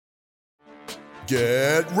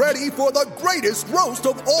Get ready for the greatest roast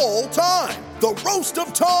of all time, the Roast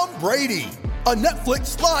of Tom Brady, a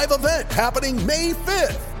Netflix live event happening May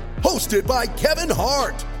 5th. Hosted by Kevin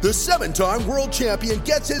Hart, the 7-time world champion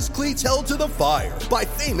gets his cleats held to the fire by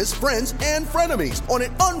famous friends and frenemies on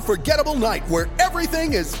an unforgettable night where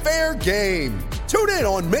everything is fair game. Tune in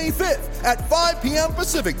on May 5th at 5 p.m.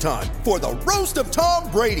 Pacific time for the Roast of Tom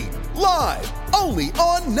Brady, live only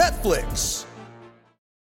on Netflix.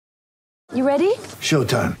 You ready?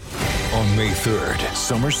 Showtime. On May 3rd,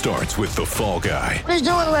 summer starts with The Fall Guy. Let's do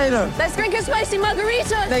it later. Let's drink a spicy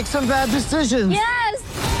margarita. Make some bad decisions. Yes!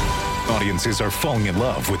 Audiences are falling in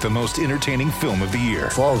love with the most entertaining film of the year.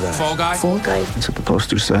 Fall Guy. Fall Guy? Fall guy. That's what the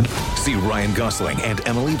poster said. See Ryan Gosling and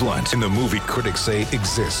Emily Blunt in the movie critics say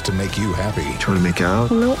exists to make you happy. Trying to make it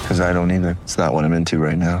out? Nope. Because I don't either. It's not what I'm into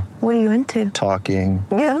right now. What are you into? Talking.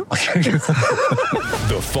 Yeah.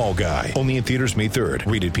 The Fall Guy. Only in theaters May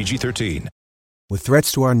 3rd. Rated PG-13. With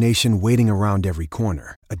threats to our nation waiting around every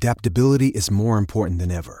corner, adaptability is more important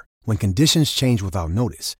than ever. When conditions change without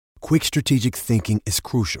notice, quick strategic thinking is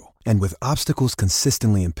crucial. And with obstacles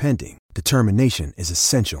consistently impending, determination is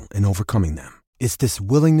essential in overcoming them. It's this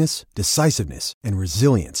willingness, decisiveness, and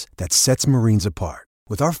resilience that sets Marines apart.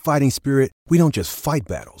 With our fighting spirit, we don't just fight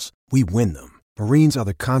battles, we win them. Marines are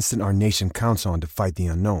the constant our nation counts on to fight the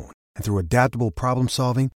unknown. And through adaptable problem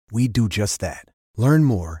solving, we do just that. Learn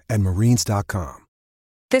more at marines.com.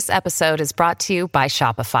 This episode is brought to you by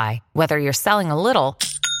Shopify. Whether you're selling a little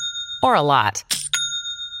or a lot,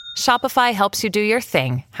 Shopify helps you do your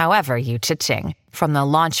thing, however you cha-ching. From the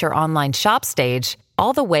launch your online shop stage,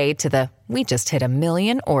 all the way to the we just hit 1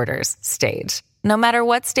 million orders stage. No matter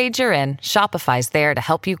what stage you're in, Shopify's there to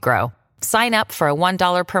help you grow. Sign up for a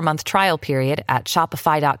 $1 per month trial period at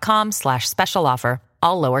shopify.com/special offer,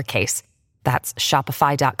 all lowercase. That's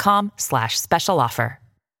shopify.com/special offer.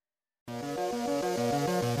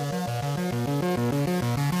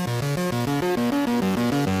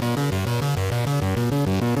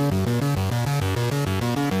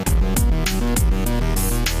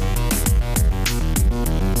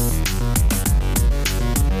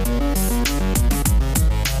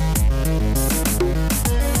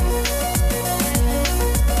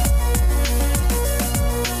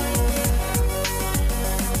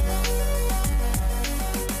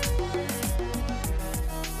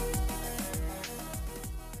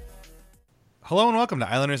 Hello and welcome to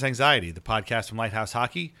Islanders Anxiety, the podcast from Lighthouse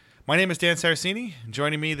Hockey. My name is Dan Saracini.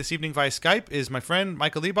 Joining me this evening via Skype is my friend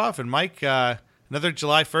Michael Leboff. And Mike, another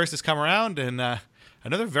July 1st has come around, and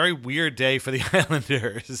another very weird day for the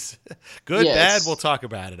Islanders. Good, Yes. bad, we'll talk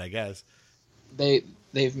about it, I guess. They've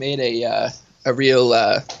made a real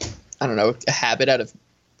I don't know, a habit out of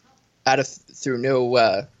through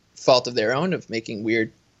no fault of their own of making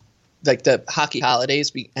weird, like the hockey holidays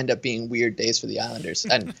end up being weird days for the Islanders.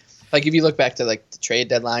 And like if you look back to like the trade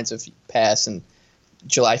deadlines of past and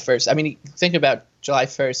July 1st, I mean, think about July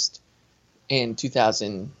 1st in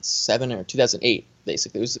 2007 or 2008,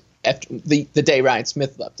 basically. It was after the day Ryan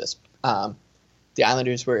Smith left us. The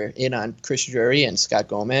Islanders were in on Chris Drury and Scott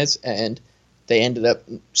Gomez, and they ended up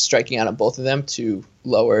striking out on both of them to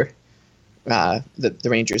lower the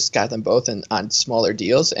Rangers got them both on smaller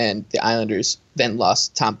deals, and the Islanders then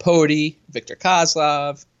lost Tom Poti, Victor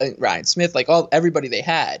Kozlov, and Ryan Smith, like everybody they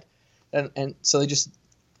had. And so they just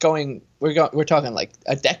we're talking like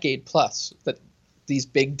a decade plus that these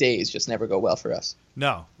big days just never go well for us.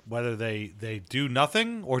 No, whether they do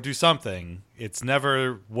nothing or do something, it's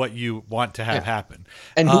never what you want to have happen.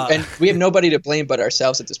 And and we have nobody to blame but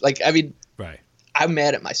ourselves at this. Like, I mean, right. I'm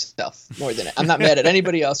mad at myself more than I'm not mad at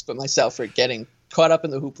anybody else but myself for getting caught up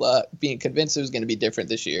in the hoopla, being convinced it was going to be different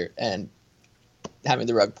this year, and having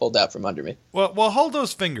the rug pulled out from under me. Well, hold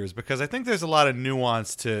those fingers, because I think there's a lot of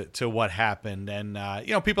nuance to what happened. And,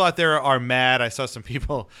 people out there are mad. I saw some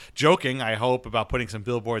people joking, I hope, about putting some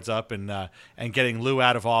billboards up and getting Lou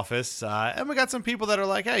out of office. And we got some people that are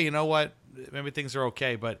like, hey, you know what? Maybe things are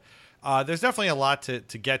okay. But there's definitely a lot to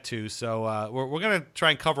get to. So we're going to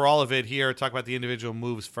try and cover all of it here, talk about the individual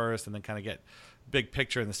moves first, and then kind of get big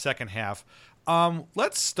picture in the second half.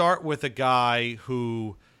 Let's start with a guy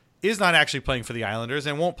who is not actually playing for the Islanders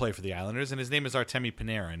and won't play for the Islanders, and his name is Artemi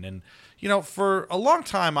Panarin. And, for a long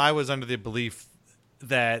time, I was under the belief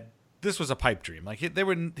that this was a pipe dream. Like,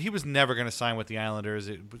 he was never going to sign with the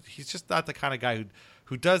Islanders. He's just not the kind of guy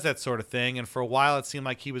who does that sort of thing. And for a while, it seemed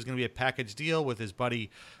like he was going to be a package deal with his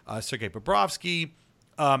buddy Sergei Bobrovsky.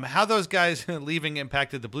 How those guys leaving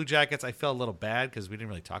impacted the Blue Jackets, I felt a little bad because we didn't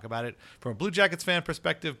really talk about it from a Blue Jackets fan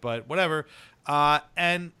perspective, but whatever.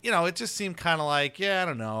 And, it just seemed kind of like, I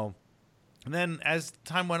don't know. And then as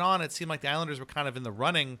time went on, it seemed like the Islanders were kind of in the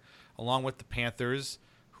running along with the Panthers,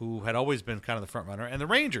 who had always been kind of the front runner, and the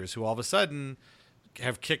Rangers, who all of a sudden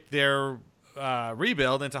have kicked their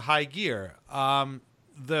rebuild into high gear.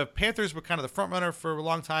 The Panthers were kind of the front runner for a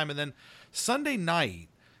long time, and then Sunday night,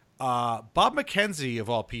 Bob McKenzie, of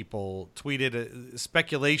all people, tweeted a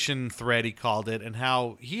speculation thread, he called it, and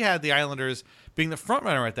how he had the Islanders being the front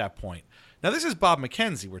runner at that point. Now, this is Bob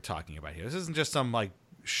McKenzie we're talking about here. This isn't just some like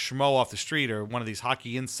schmo off the street or one of these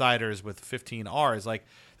hockey insiders with 15 R's. Like,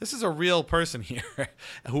 this is a real person here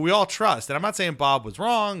who we all trust. And I'm not saying Bob was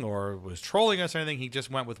wrong or was trolling us or anything. He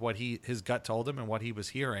just went with what his gut told him and what he was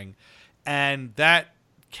hearing. And that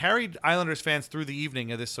carried Islanders fans through the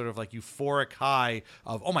evening of this sort of like euphoric high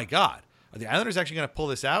of, oh my God, are the Islanders actually going to pull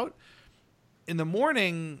this out? In the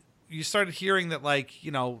morning, you started hearing that, like,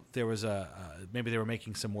 you know, there was maybe they were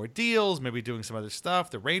making some more deals, maybe doing some other stuff.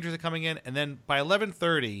 The Rangers are coming in. And then by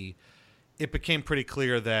 11:30, it became pretty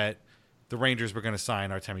clear that the Rangers were going to sign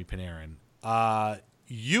Artemi Panarin.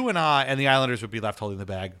 You and I, and the Islanders would be left holding the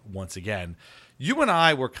bag once again. You and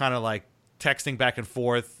I were kind of like texting back and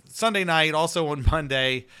forth Sunday night, also on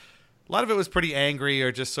Monday. A lot of it was pretty angry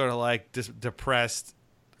or just sort of like depressed.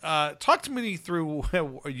 Talk to me through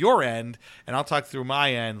your end, and I'll talk through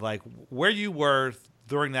my end, like where you were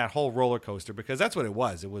during that whole roller coaster, because that's what it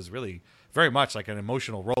was. It was really very much like an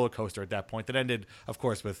emotional roller coaster at that point that ended, of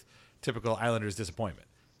course, with typical Islanders disappointment.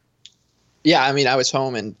 Yeah, I mean, I was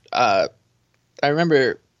home, and I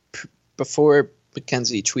remember before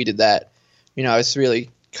McKenzie tweeted that, you know, I was really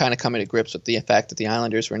kind of coming to grips with the fact that the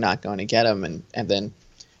Islanders were not going to get him, and then,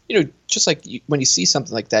 you know, just like when you see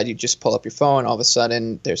something like that, you just pull up your phone. All of a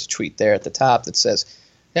sudden, there's a tweet there at the top that says,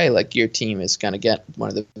 "Hey, like your team is going to get one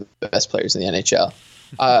of the best players in the NHL,"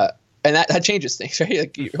 and that changes things, right?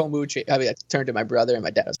 Like your whole mood change. I mean, I turned to my brother and my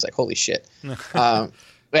dad. I was like, "Holy shit!" And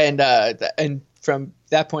from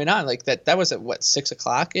that point on, like that was at what, 6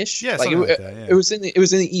 o'clock ish. Yeah, like yeah. It was in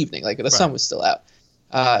the evening. Like the sun was still out,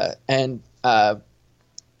 and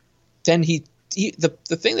then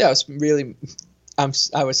the thing that I was really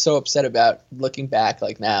I was so upset about looking back,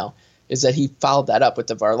 like now, is that he followed that up with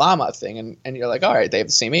the Varlamov thing, and you're like, all right, they have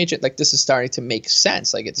the same agent. Like this is starting to make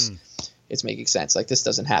sense. Like it's making sense. Like this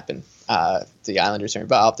doesn't happen. The Islanders are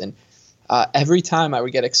involved, and every time I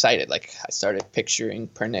would get excited, like I started picturing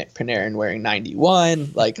Panarin wearing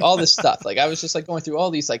 91, like all this stuff. Like I was just like going through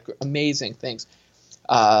all these like amazing things.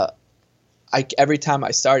 Every time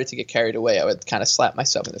I started to get carried away, I would kind of slap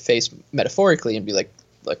myself in the face metaphorically and be like,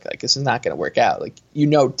 look, like this is not going to work out. Like, you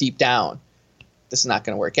know, deep down, this is not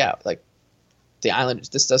going to work out. Like the Islanders,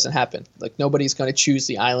 this doesn't happen. Like nobody's going to choose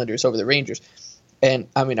the Islanders over the Rangers. And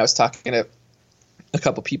I mean, I was talking to a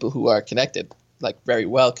couple people who are connected, like very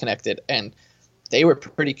well connected, and they were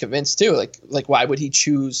pretty convinced too. Like why would he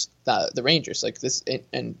choose the Rangers? Like this,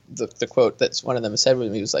 and the quote that's one of them said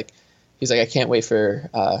with me was like, he's like, I can't wait for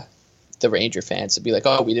the Ranger fans to be like,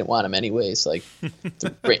 oh, we didn't want him anyways. Like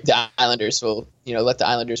the Islanders will, you know, let the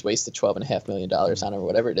Islanders waste the $12.5 million on him or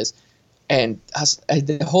whatever it is. And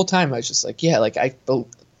the whole time I was just like, yeah, like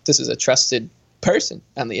this is a trusted person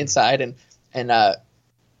on the inside, and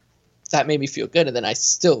that made me feel good. And then I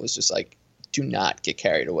still was just like, do not get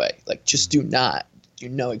carried away. Like just do not. You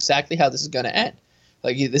know exactly how this is going to end.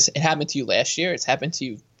 Like it happened to you last year. It's happened to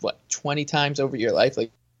you 20 times over your life.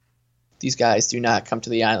 Like these guys do not come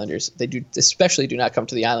to the Islanders. They especially do not come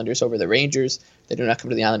to the Islanders over the Rangers. They do not come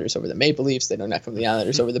to the Islanders over the Maple Leafs. They do not come to the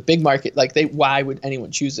Islanders over the big market. Like why would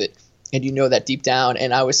anyone choose it? And you know that deep down.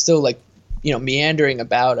 And I was still like, you know, meandering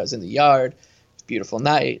about. I was in the yard. Beautiful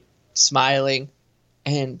night, smiling,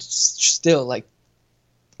 and still like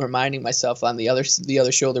reminding myself on the other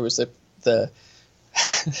shoulder was the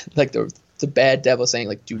like the bad devil saying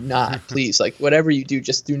like, do not, please, like whatever you do,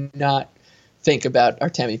 just do not think about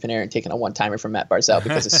Artemi Panarin taking a one-timer from Matt Barzal,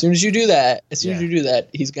 because as soon as you do that,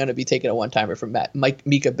 he's going to be taking a one-timer from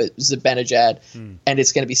Mika Zibanejad, and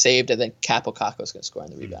it's going to be saved, and then Kaapo Kakko is going to score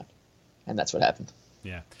on the rebound, and that's what happened.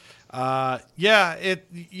 Yeah,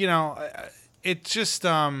 it just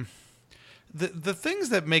the things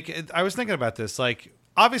that make it. I was thinking about this, like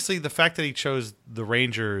obviously the fact that he chose the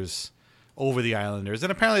Rangers over the Islanders,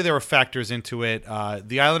 and apparently there were factors into it.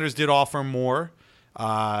 The Islanders did offer more.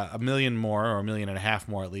 $1 million more, or $1.5 million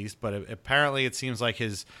more at least, but apparently it seems like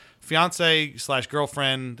his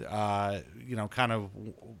fiance/girlfriend, kind of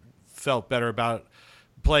felt better about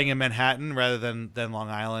playing in Manhattan rather than Long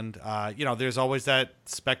Island. There's always that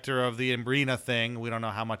specter of the arena thing. We don't know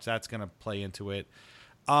how much that's going to play into it.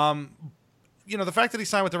 The fact that he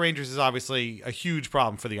signed with the Rangers is obviously a huge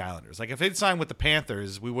problem for the Islanders. Like if he'd signed with the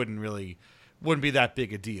Panthers, we wouldn't be that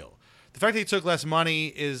big a deal. the fact that he took less money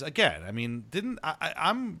is, again, I mean,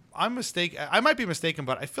 I'm mistaken. I might be mistaken,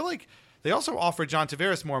 but I feel like they also offered John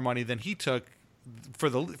Tavares more money than he took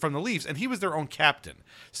from the Leafs, and he was their own captain.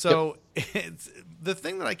 So it's the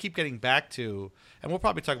thing that I keep getting back to, and we'll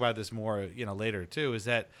probably talk about this more, later too, is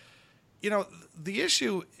that, the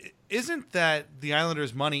issue isn't that the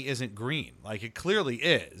Islanders' money isn't green. Like, it clearly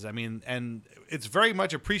is. I mean, and it's very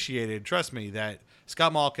much appreciated, trust me, that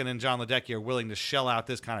Scott Malkin and John Ledecky are willing to shell out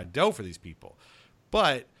this kind of dough for these people.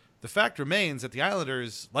 But the fact remains that the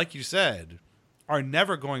Islanders, like you said, are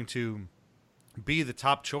never going to be the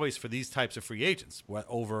top choice for these types of free agents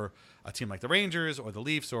over a team like the Rangers or the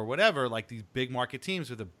Leafs or whatever, like these big market teams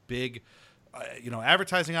with a big,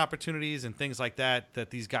 advertising opportunities and things like that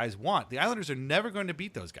these guys want. The Islanders are never going to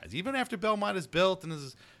beat those guys, even after Belmont is built and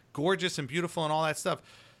is gorgeous and beautiful and all that stuff.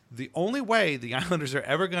 The only way the Islanders are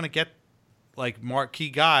ever going to get like marquee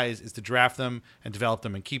guys is to draft them and develop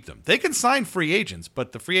them and keep them. They can sign free agents,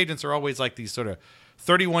 but the free agents are always like these sort of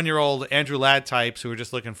 31-year-old Andrew Ladd types who are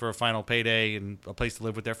just looking for a final payday and a place to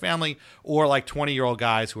live with their family, or like 20-year-old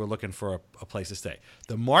guys who are looking for a place to stay.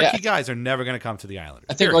 The marquee guys are never going to come to the Islanders.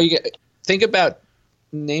 I think think about,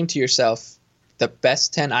 name to yourself the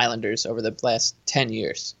best 10 Islanders over the last 10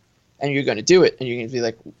 years, and you're going to do it, and you're going to be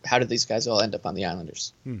like, how did these guys all end up on the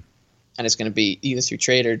Islanders? And it's going to be either through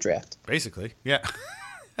trade or draft. Basically, yeah.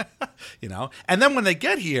 And then when they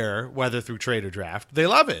get here, whether through trade or draft, they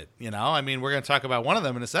love it. I mean, we're going to talk about one of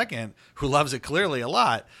them in a second who loves it clearly a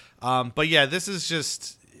lot. But yeah, this is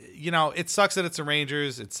just, it sucks that it's the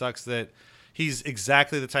Rangers. It sucks that he's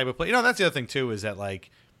exactly the type of player. That's the other thing too, is that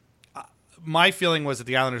like my feeling was that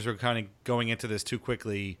the Islanders were kind of going into this too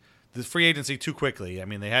quickly, the free agency too quickly. I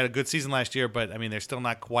mean, they had a good season last year, but I mean, they're still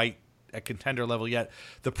not quite at contender level yet.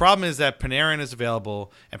 The problem is that Panarin is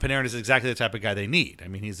available, and Panarin is exactly the type of guy they need. I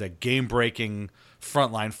mean, he's a game-breaking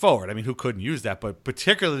frontline forward. I mean, who couldn't use that? But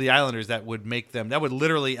particularly the Islanders, that would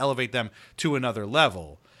literally elevate them to another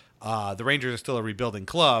level. The Rangers are still a rebuilding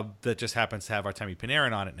club that just happens to have Artemi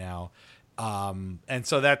Panarin on it now. And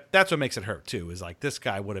so that's what makes it hurt too, is like this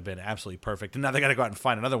guy would have been absolutely perfect. And now they got to go out and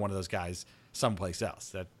find another one of those guys someplace else.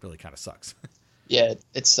 That really kind of sucks. Yeah,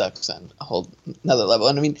 it sucks on a whole another level.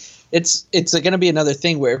 And I mean, it's going to be another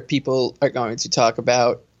thing where people are going to talk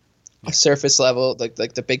about a surface level, like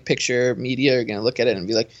the big picture media are going to look at it and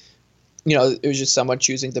be like, it was just someone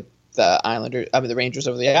choosing the Rangers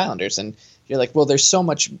over the Islanders. And you're like, well, there's so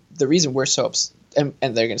much, the reason we're so upset, and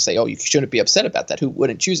they're going to say, oh, you shouldn't be upset about that. Who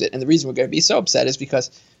wouldn't choose it? And the reason we're going to be so upset is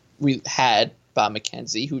because we had Bob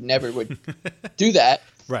McKenzie, who never would do that.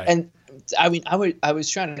 Right. And I mean, I was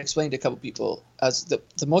trying to explain to a couple people, as the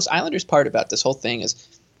most Islanders part about this whole thing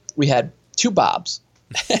is we had two Bobs.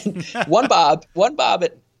 one Bob,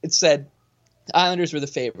 it said the Islanders were the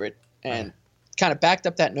favorite and kind of backed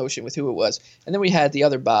up that notion with who it was. And then we had the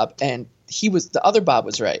other Bob, and the other Bob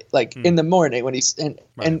was right. Like in the morning when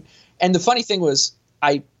and the funny thing was,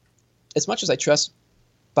 as much as I trust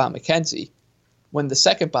Bob McKenzie, when the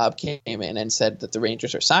second Bob came in and said that the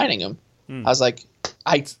Rangers are signing him, I was like,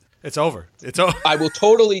 it's over. It's over. I will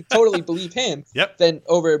totally believe him. Yep. Than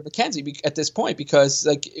over McKenzie at this point, because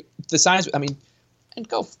like the signs. I mean, and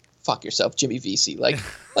go fuck yourself, Jimmy Vesey. Like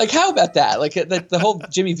how about that? Like the whole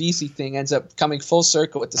Jimmy Vesey thing ends up coming full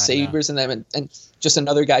circle with the Sabres and them, and just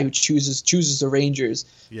another guy who chooses the Rangers.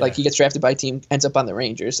 Yeah. Like he gets drafted by a team, ends up on the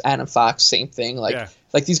Rangers. Adam Fox, same thing. Like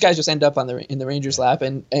these guys just end up in the Rangers' lap,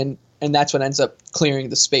 and that's what ends up clearing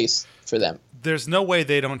the space for them. There's no way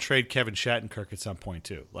they don't trade Kevin Shattenkirk at some point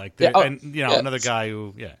too. Like another guy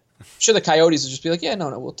who Sure, the Coyotes will just be like, yeah,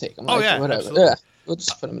 no, we'll take him. Whatever. Absolutely. Yeah, we'll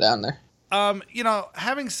just put him down there.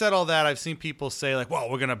 Having said all that, I've seen people say like, well,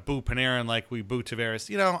 we're going to boo Panarin like we boo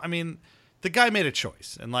Tavares. I mean, the guy made a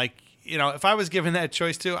choice. And like, if I was given that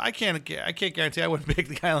choice too, I can't guarantee I wouldn't pick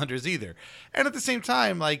the Islanders either. And at the same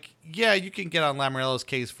time, like, yeah, you can get on Lamoriello's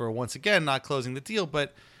case for once again not closing the deal,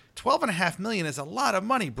 but $12.5 million is a lot of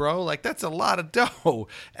money, bro. Like, that's a lot of dough.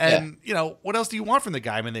 And, what else do you want from the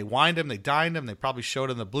guy? I mean, they wined him, they dined him, they probably showed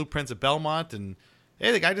him the blueprints at Belmont, and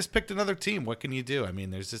hey, the guy just picked another team. What can you do? I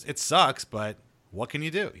mean, it sucks, but what can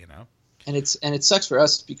you do, And it sucks for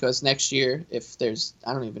us because next year, if there's,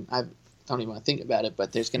 I don't even want to think about it,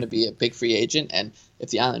 but there's going to be a big free agent, and if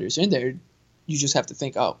the Islanders are in there, you just have to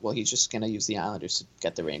think, oh, well, he's just going to use the Islanders to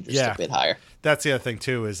get the Rangers to bid higher. That's the other thing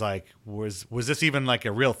too, is like, was this even like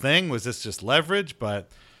a real thing? Was this just leverage? But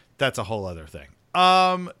that's a whole other thing.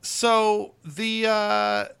 So the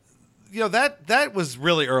that was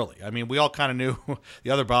really early. I mean, we all kind of knew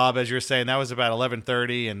the other Bob, as you were saying, that was about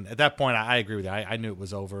 11:30, and at that point, I agree with you. I knew it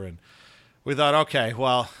was over, and we thought, okay,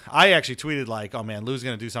 well, I actually tweeted like, oh man, Lou's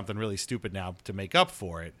going to do something really stupid now to make up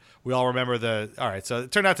for it. We all remember all right, so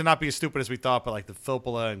it turned out to not be as stupid as we thought, but like the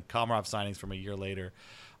Filppula and Komarov signings from a year later.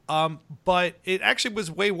 But it actually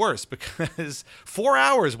was way worse because 4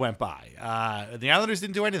 hours went by. The Islanders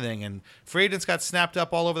didn't do anything, and free agents got snapped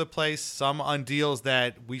up all over the place, some on deals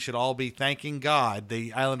that we should all be thanking God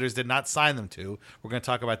the Islanders did not sign them to. We're going to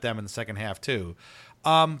talk about them in the second half, too.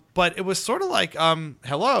 But it was sort of like,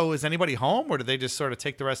 hello, is anybody home? Or did they just sort of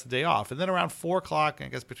take the rest of the day off? And then around 4 o'clock, I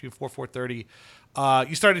guess between 4:30,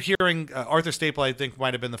 you started hearing Arthur Staple, I think,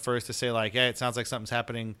 might have been the first to say, like, hey, it sounds like something's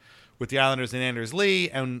happening with the Islanders and Anders Lee.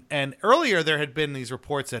 And earlier there had been these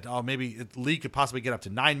reports that, oh, maybe Lee could possibly get up to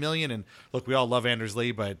 $9 million. And look, we all love Anders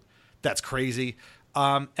Lee, but that's crazy.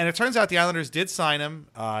 And it turns out the Islanders did sign him.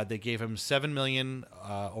 They gave him $7 million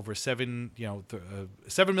over $7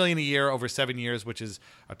 million a year over 7 years, which is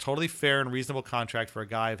a totally fair and reasonable contract for a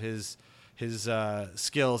guy of his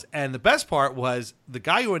skills. And the best part was the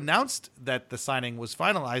guy who announced that the signing was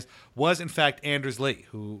finalized was in fact Anders Lee,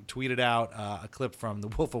 who tweeted out a clip from The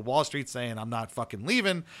Wolf of Wall Street saying, "I'm not fucking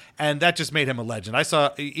leaving," and that just made him a legend. I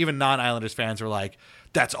saw even non-Islanders fans were like,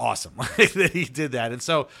 "That's awesome," that he did that. And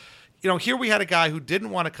so, here we had a guy who didn't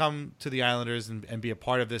want to come to the Islanders and be a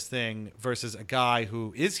part of this thing versus a guy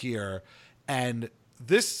who is here. And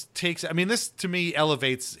this to me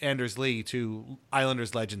elevates Anders Lee to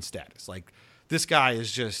Islanders legend status. Like, this guy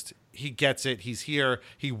is just, he gets it. He's here.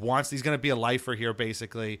 He's going to be a lifer here,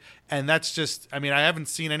 basically. And that's just, I haven't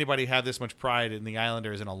seen anybody have this much pride in the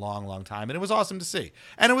Islanders in a long, long time. And it was awesome to see.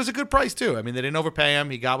 And it was a good price, too. They didn't overpay him.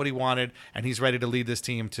 He got what he wanted, and he's ready to lead this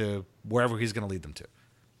team to wherever he's going to lead them to.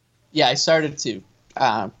 Yeah, I started to,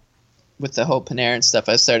 with the whole Panarin stuff,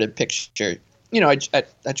 I started to picture, I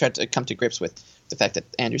tried to come to grips with the fact that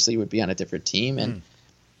Anders Lee would be on a different team. And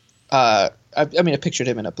I pictured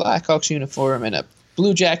him in a Blackhawks uniform and a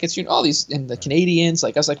Blue Jackets, all these, in the Canadians.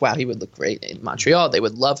 Like, I was like, wow, he would look great in Montreal. They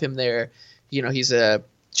would love him there. He's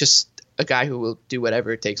just a guy who will do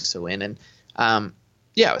whatever it takes to win. And,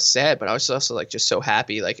 I was sad, but I was also like just so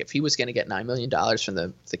happy. Like, if he was going to get $9 million from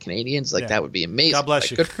the Canadians, like that would be amazing. God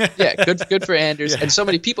bless you. Good for Anders. And so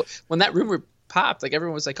many people, when that rumor popped, like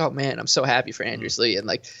everyone was like, "Oh man, I'm so happy for Anders Lee." And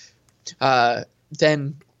like,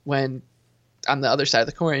 then when on the other side of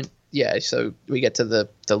the coin, so we get to the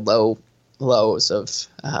lows of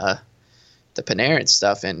the Panarin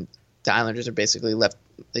stuff, and the Islanders are basically left,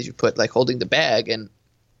 as you put, like holding the bag. And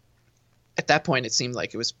at that point, it seemed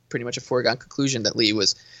like it was pretty much a foregone conclusion that Lee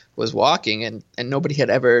was walking, and nobody had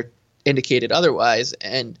ever indicated otherwise.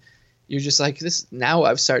 And you're just like, this. Now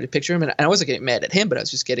I've started to picture him, and I wasn't getting mad at him, but I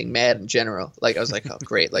was just getting mad in general. Like, I was like, oh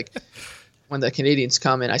great. Like, when the Canadians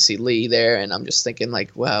come and I see Lee there, and I'm just thinking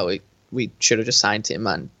like, wow, we should have just signed him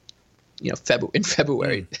on, in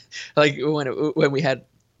February, like when we had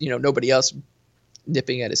nobody else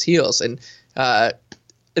nipping at his heels. And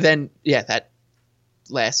then that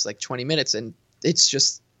lasts like 20 minutes, and it's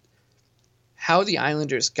just how the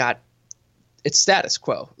Islanders got its status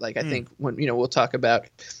quo. Like, I think when we'll talk about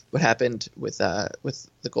what happened with the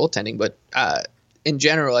goaltending, but in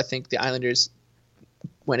general, I think the Islanders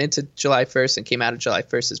went into July 1st and came out of July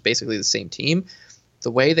 1st as basically the same team.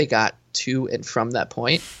 The way they got to and from that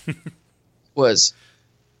point was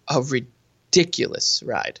a ridiculous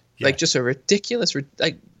ride. Yeah. Like, just a ridiculous,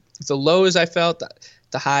 like the lows I felt,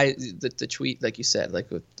 the high, the tweet, like you said, like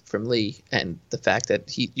from Lee, and the fact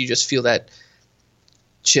that you just feel that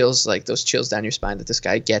chills, like those chills down your spine, that this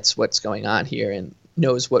guy gets what's going on here and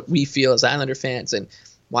knows what we feel as Islander fans and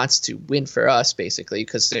wants to win for us, basically,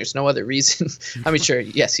 because there's no other reason. Sure,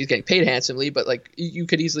 yes, he's getting paid handsomely, but like you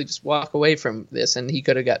could easily just walk away from this, and he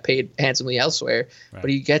could have got paid handsomely elsewhere. Right. But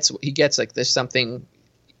he gets like there's something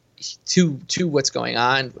to what's going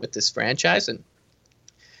on with this franchise, and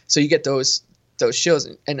so you get those shows,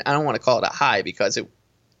 and I don't want to call it a high because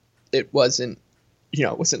it wasn't,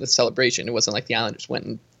 it wasn't a celebration. It wasn't like the Islanders went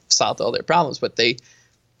and solved all their problems, but they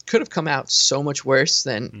could have come out so much worse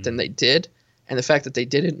than they did. And the fact that they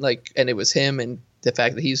didn't, like, and it was him, and the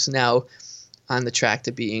fact that he's now on the track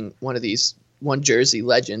to being one of these one jersey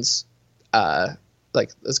legends,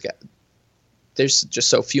 like those guys, there's just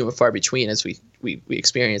so few and far between as we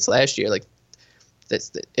experienced last year. Like,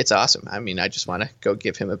 it's awesome. I just want to go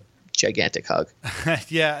give him a gigantic hug.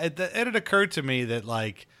 Yeah, it had occurred to me that,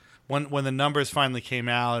 like, when the numbers finally came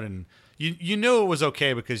out, and you knew it was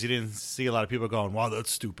okay because you didn't see a lot of people going, "Wow,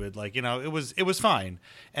 that's stupid." Like, you know, it was fine.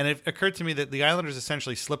 And it occurred to me that the Islanders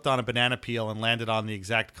essentially slipped on a banana peel and landed on the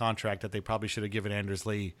exact contract that they probably should have given Anders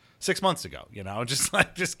Lee 6 months ago. You know,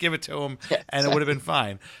 just give it to him, and it would have been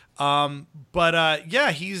fine. But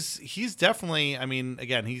he's definitely. I mean,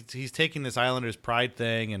 again, he's taking this Islanders pride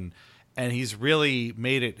thing and he's really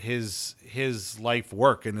made it his life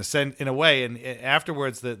work in a way. And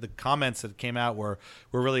afterwards, the comments that came out were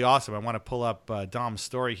really awesome. I want to pull up Dom's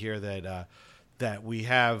story here that we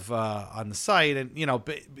have on the site. And, you know,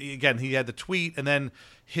 again, he had the tweet, and then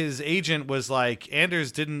his agent was like,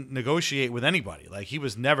 Anders didn't negotiate with anybody. Like, he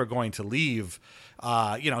was never going to leave.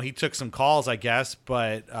 You know, he took some calls, I guess,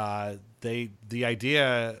 but the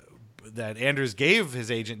idea that Anders gave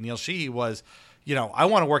his agent, Neil Sheehy, was, you know, I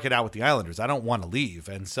want to work it out with the Islanders. I don't want to leave.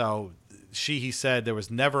 And so he said there was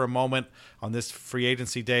never a moment on this free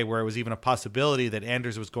agency day where it was even a possibility that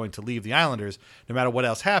Anders was going to leave the Islanders, no matter what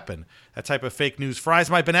else happened. That type of fake news fries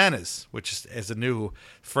my bananas, which is a new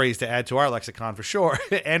phrase to add to our lexicon for sure.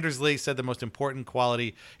 Anders Lee said the most important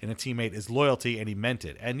quality in a teammate is loyalty, and he meant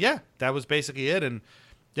it. And yeah, that was basically it. And,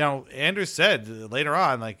 you know, Anders said later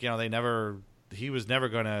on, like, you know, he was never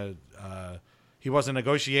going to, he wasn't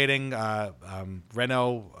negotiating.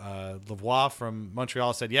 Renaud Lavoie from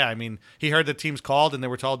Montreal said, yeah, I mean, he heard the teams called and they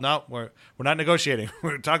were told, no, we're not negotiating.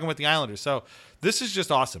 We're talking with the Islanders. So this is just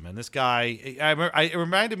awesome. And this guy, it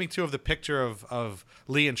reminded me too of the picture of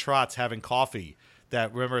Lee and Trotz having coffee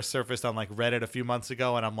that, remember, surfaced on like Reddit a few months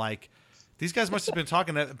ago. And I'm like, these guys must have been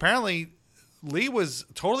talking. Apparently Lee was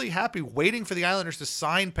totally happy waiting for the Islanders to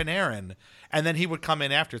sign Panarin, and then he would come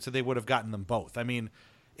in after, so they would have gotten them both. I mean,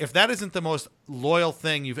 if that isn't the most loyal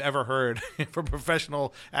thing you've ever heard from a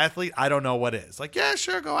professional athlete, I don't know what is. Like, yeah,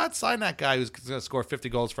 sure, go out, sign that guy who's going to score 50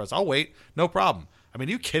 goals for us. I'll wait. No problem. I mean,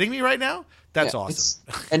 are you kidding me right now? That's awesome.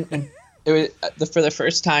 And it was for the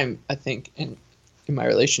first time, I think, in my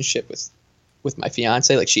relationship with my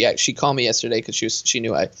fiance. Like, she called me yesterday because she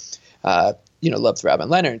knew I loved Robin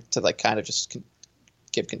Leonard, to like kind of just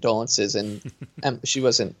give condolences, and she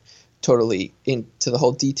wasn't totally into the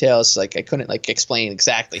whole details. Like, I couldn't like explain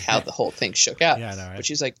exactly how the whole thing shook out. Yeah, I know, right? But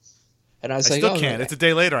she's like, and I was like, still can't. It's a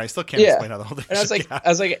day later. I still can't explain how the whole thing. And I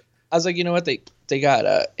was like, you know what? They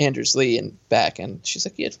got Anders Lee back, and she's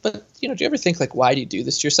like, yeah, but you know, do you ever think like, why do you do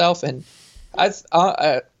this to yourself? And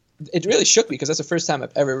it really shook me because that's the first time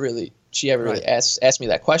she ever really asked me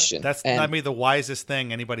that question. That's not me, the wisest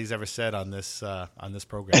thing anybody's ever said on this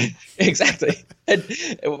program. Exactly. And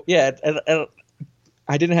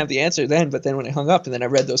I didn't have the answer then, but then when I hung up and then I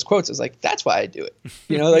read those quotes, I was like, that's why I do it.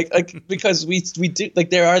 You know, like because we do, like,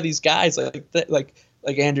 there are these guys like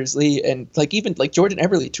Anders Lee and like even like Jordan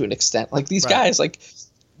Eberle to an extent, like these guys like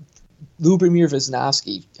Lubomir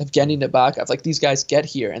Veznovsky, Evgeny Nabokov, like these guys get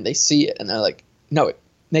here and they see it and they're like, no, it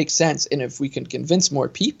makes sense. And if we can convince more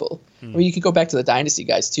people, I mean, you can go back to the Dynasty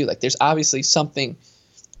guys too. Like, there's obviously something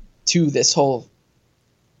to this whole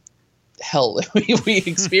hell that we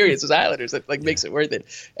experience as Islanders that like makes it worth it.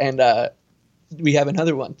 And we have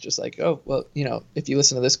another one just like, oh, well, you know, if you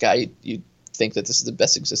listen to this guy, you think that this is the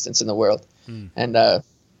best existence in the world. And I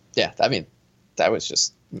mean, that was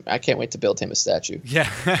just, I can't wait to build him a statue. Yeah.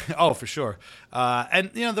 Oh, for sure.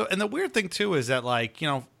 And you know, the weird thing too is that, like, you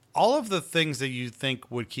know, all of the things that you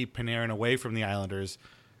think would keep Panarin away from the Islanders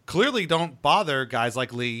clearly don't bother guys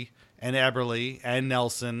like Lee and Eberle and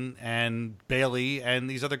Nelson and Bailey and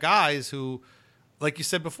these other guys who, like you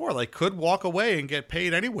said before, like could walk away and get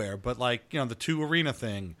paid anywhere. But like, you know, the 2 arena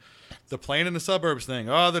thing, the playing in the suburbs thing,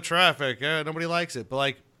 oh, the traffic, nobody likes it. But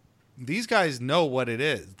like, these guys know what it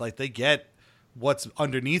is. Like, they get what's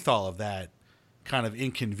underneath all of that kind of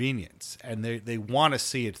inconvenience, and they want to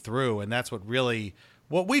see it through. And that's what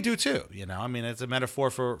we do too, you know. I mean, it's a metaphor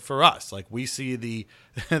for us. Like, we see the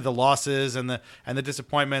the losses and the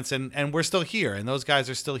disappointments, and we're still here, and those guys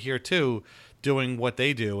are still here too, doing what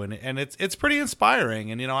they do, and it's pretty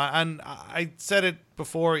inspiring. And you know, I said it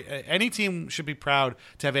before, any team should be proud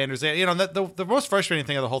to have Anders. You know, the most frustrating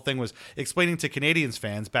thing of the whole thing was explaining to Canadiens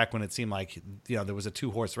fans back when it seemed like, you know, there was a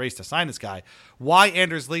 2-horse race to sign this guy, why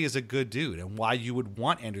Anders Lee is a good dude and why you would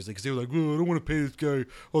want Anders Lee, because they were like, oh, I don't want to pay this guy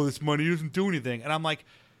all this money, he doesn't do anything. And I'm like,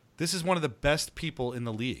 this is one of the best people in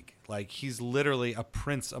the league. Like, he's literally a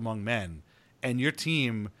prince among men, and your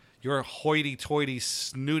team, your hoity-toity,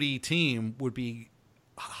 snooty team, would be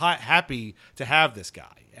happy to have this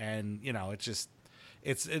guy. And, you know,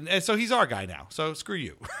 and so he's our guy now. So screw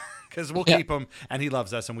you, because we'll keep him, and he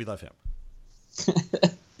loves us, and we love him.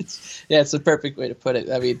 It's the perfect way to put it.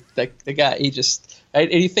 I mean, like, the guy,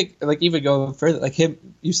 and you think, like, even going further, like him,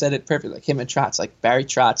 you said it perfect, like him and Trotz, like Barry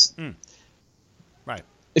Trotz. Right.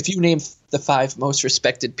 if you name the 5 most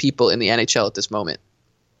respected people in the NHL at this moment,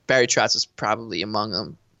 Barry Trotz is probably among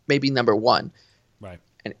them, maybe number 1. Right.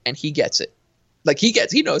 And he gets it. Like he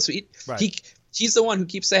knows. He's the one who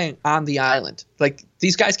keeps saying on the island. Like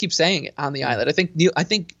these guys keep saying it on the island. I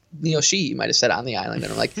think Neil Sheehy might have said on the island,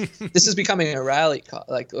 and I'm like, this is becoming a rallying cry.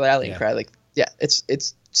 Like, yeah,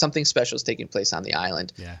 it's something special is taking place on the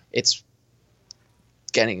island. Yeah, it's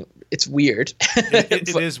weird.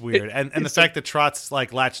 It is weird, and the fact that Trotz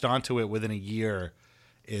like latched onto it within a year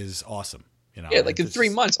is awesome. You know, yeah, like in 3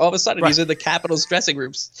 months, all of a sudden he's in the Capitals dressing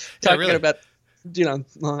rooms talking about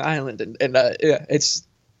Long Island, and it's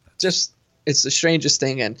the strangest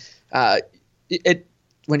thing, and it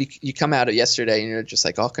when you come out of yesterday and you're just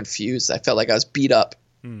like all confused. I felt like I was beat up.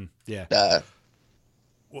 Yeah.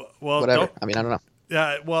 Well, whatever. I mean, I don't know.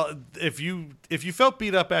 Yeah. Well, if you felt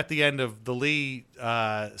beat up at the end of the Lee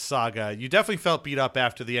saga, you definitely felt beat up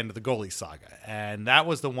after the end of the goalie saga, and that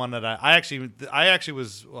was the one that I actually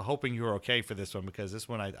was hoping you were okay for this one, because this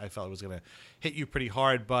one I felt it was going to hit you pretty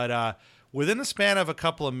hard, but. Within the span of a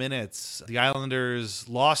couple of minutes, the Islanders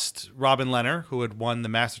lost Robin Lehner, who had won the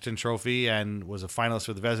Masterton Trophy and was a finalist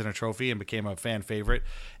for the Vezina Trophy and became a fan favorite,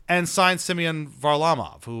 and signed Semyon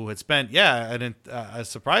Varlamov, who had spent, a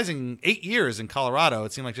surprising 8 years in Colorado.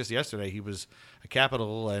 It seemed like just yesterday he was a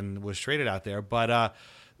Capital and was traded out there. But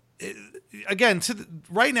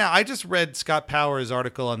right now, I just read Scott Power's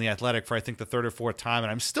article on The Athletic for I think the 3rd or 4th time,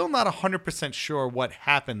 and I'm still not 100% sure what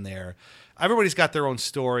happened there. Everybody's got their own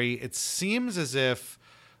story. It seems as if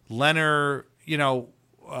Lehner,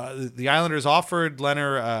 the Islanders offered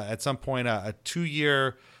Lehner at some point a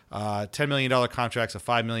 2-year, $10 million contracts of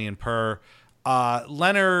 $5 million per.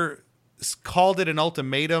 Lehner called it an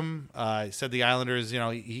ultimatum. He said the Islanders,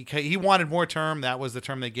 he wanted more term. That was the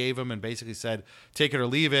term they gave him, and basically said, take it or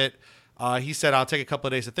leave it. He said, I'll take a couple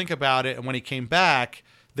of days to think about it. And when he came back,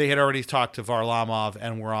 they had already talked to Varlamov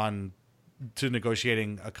and were on to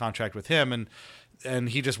negotiating a contract with him, and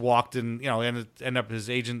he just walked, and his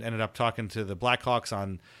agent ended up talking to the Blackhawks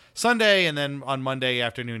on Sunday, and then on Monday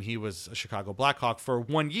afternoon he was a Chicago Blackhawk for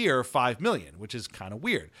 1 year, $5 million, which is kind of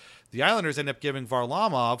weird. The Islanders end up giving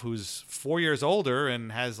Varlamov, who's 4 years older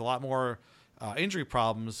and has a lot more injury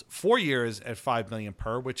problems, 4 years at $5 million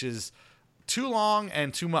per, which is too long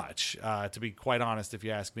and too much, to be quite honest, if you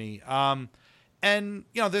ask me. And,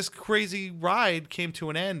 this crazy ride came to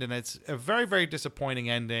an end, and it's a very, very disappointing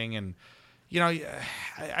ending. And, I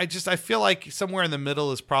feel like somewhere in the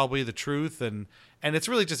middle is probably the truth. And it's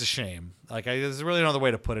really just a shame. Like, there's really no other way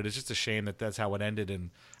to put it. It's just a shame that that's how it ended. And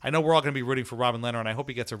I know we're all going to be rooting for Robin Lehner, and I hope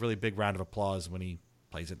he gets a really big round of applause when he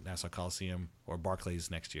plays at Nassau Coliseum or Barclays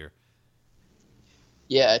next year.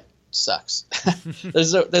 Yeah, it sucks.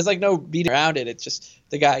 There's like no beating around it. It's just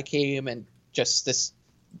the guy came and just this.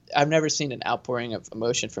 I've never seen an outpouring of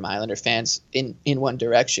emotion from Islander fans in one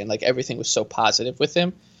direction. Like everything was so positive with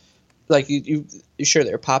him. Like you sure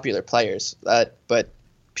they're popular players, but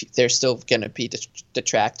they're still going to be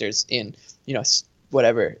detractors in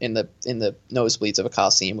whatever in the nosebleeds of a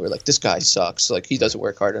Coliseum. Where like this guy sucks, like he doesn't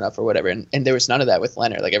work hard enough or whatever. And there was none of that with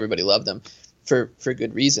Lehner. Like everybody loved him for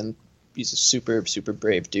good reason. He's a super super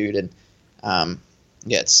brave dude, and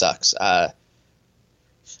it sucks.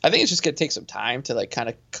 I think it's just going to take some time to like kind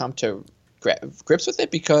of come to grips with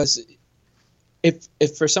it, because if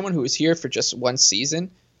for someone who was here for just one season,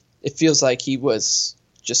 it feels like he was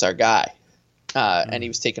just our guy, and he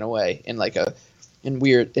was taken away in like a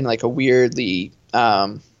weirdly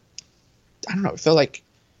I don't know. It felt like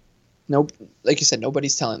like you said,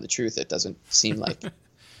 nobody's telling the truth. It doesn't seem like,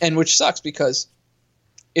 and which sucks, because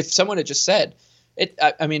if someone had just said it,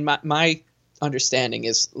 I mean, my understanding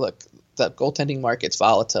is, look, the goaltending market's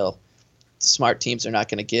volatile. Smart teams are not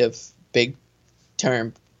going to give big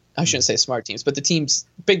term. I shouldn't say smart teams, but the teams,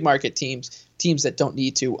 big market teams that don't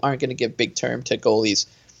need to, aren't going to give big term to goalies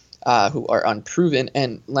who are unproven.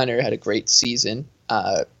 And Lehner had a great season,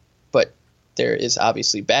 but there is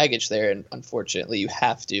obviously baggage there. And unfortunately, you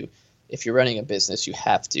have to, if you're running a business, you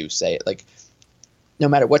have to say it. Like, no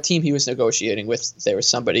matter what team he was negotiating with, there was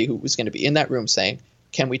somebody who was going to be in that room saying,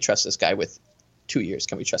 can we trust this guy with 2 years?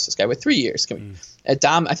 Can we trust this guy with 3 years? Can we?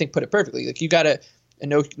 Dom, I think, put it perfectly. Like, you got to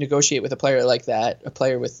negotiate with a player like that, a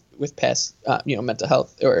player with past mental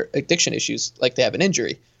health or addiction issues, like they have an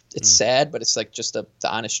injury. It's sad, but it's like just the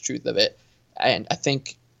honest truth of it. And I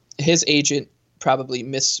think his agent probably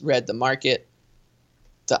misread the market.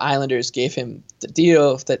 The Islanders gave him the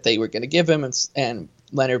deal that they were going to give him, and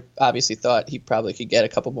Lehner obviously thought he probably could get a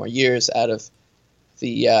couple more years out of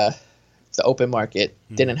the open market.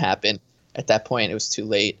 Didn't happen. At that point, it was too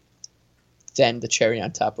late. Then the cherry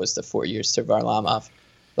on top was the 4 years to Varlamov.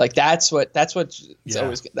 Like that's what's Yeah.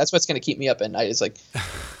 always that's what's going to keep me up at night. Is like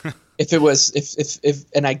if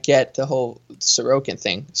and I get the whole Sorokin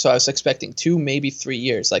thing. So I was expecting 2, maybe 3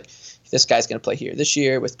 years. Like this guy's going to play here this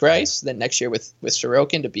year with Grice, then next year with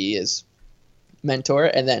Sorokin to be his mentor,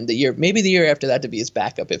 and then the year after that to be his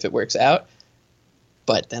backup if it works out.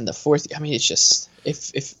 But then the fourth, I mean, it's just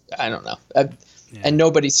if I don't know, and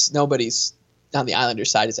nobody's on the Islanders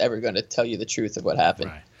side is ever going to tell you the truth of what happened.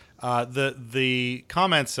 Right. The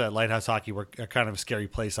comments at Lighthouse Hockey are kind of a scary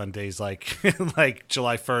place on days like like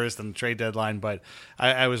July 1st and the trade deadline. But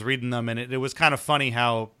I was reading them, and it was kind of funny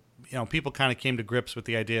how people kind of came to grips with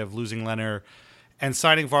the idea of losing Leonard and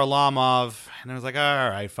signing Varlamov, and I was like, all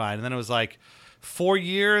right, fine. And then it was like 4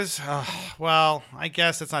 years. Well, I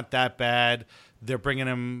guess it's not that bad. They're bringing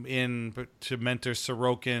him in to mentor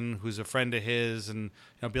Sorokin, who's a friend of his, and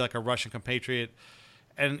be like a Russian compatriot.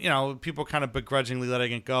 And, people kind of begrudgingly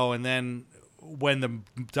letting it go. And then when the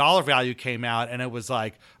dollar value came out and it was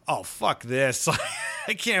like, oh, fuck this.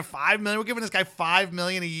 I can't $5 million. We're giving this guy $5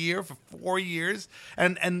 million a year for 4 years.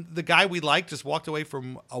 And the guy we liked just walked away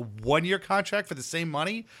from a 1-year contract for the same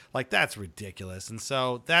money. Like, that's ridiculous. And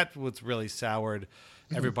so that was really soured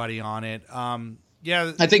everybody on it.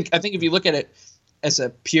 Yeah. I think if you look at it as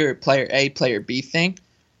a pure player A, player B thing,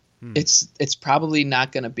 it's probably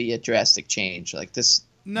not going to be a drastic change. Like this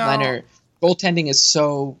Leonard goaltending is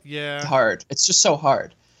so hard. It's just so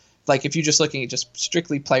hard. Like if you're just looking at just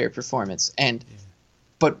strictly player performance,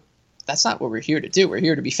 but that's not what we're here to do. We're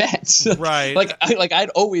here to be fans, right? I'd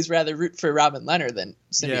always rather root for Robin Leonard than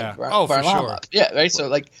Semyon Varlamov. For sure. Yeah, right. So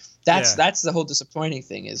like that's the whole disappointing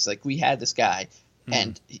thing is like we had this guy,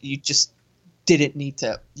 and you just didn't need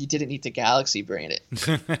to Galaxy brain it,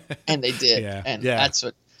 and they did,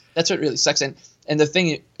 that's what really sucks. And the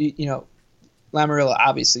thing, Lamoriello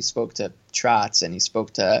obviously spoke to Trotz, and he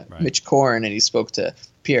spoke to Mitch Korn, and he spoke to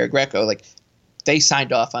Pierre Greco. Like they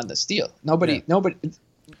signed off on this deal. Nobody.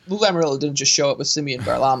 Lou Lamoriello didn't just show up with Semyon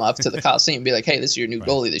Varlamov to the Coliseum and be like, "Hey, this is your new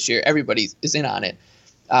goalie this year." Everybody is in on it,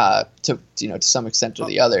 to some extent or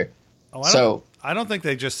the other. I don't think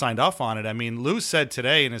they just signed off on it. I mean, Lou said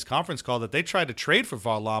today in his conference call that they tried to trade for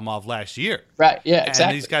Varlamov last year. Right. Yeah. Exactly.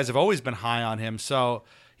 And these guys have always been high on him. So,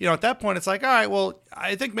 at that point, it's like, all right, well,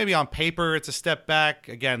 I think maybe on paper it's a step back.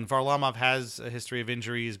 Again, Varlamov has a history of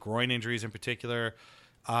injuries, groin injuries in particular.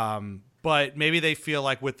 But maybe they feel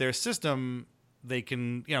like with their system, they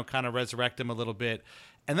can, kind of resurrect him a little bit.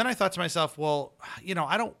 And then I thought to myself, well,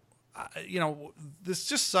 I don't. This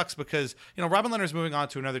just sucks because, Robin Leonard's moving on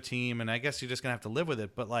to another team, and I guess you're just going to have to live with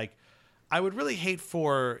it. But, like, I would really hate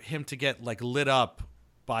for him to get, like, lit up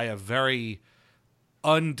by a very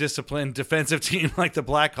undisciplined defensive team like the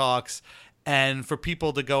Blackhawks, and for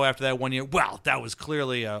people to go after that 1 year, well, that was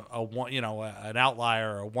clearly an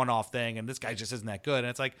outlier or a one-off thing, and this guy just isn't that good. And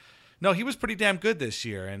it's like, no, he was pretty damn good this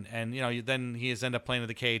year, and then he has ended up playing in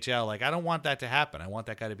the KHL. Like, I don't want that to happen. I want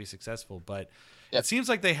that guy to be successful, but it seems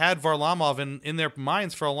like they had Varlamov in their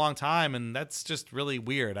minds for a long time, and that's just really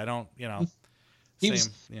weird. I don't,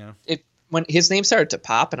 when his name started to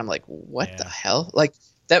pop, and I'm like, what the hell? Like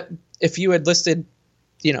that, if you had listed,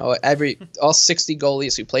 all 60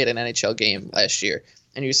 goalies who played an NHL game last year,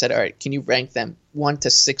 and you said, all right, can you rank them 1 to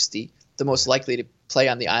 60, the most likely to play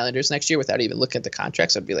on the Islanders next year without even looking at the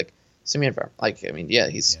contracts? I'd be like, Semyon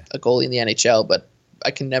Varlamov. He's a goalie in the NHL, but I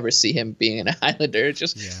can never see him being an Islander.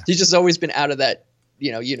 He's just always been out of that,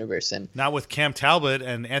 universe. And not with Cam Talbot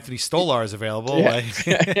and Anthony Stolar is available.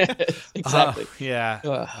 Exactly.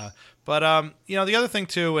 But the other thing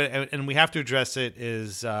too, and we have to address it,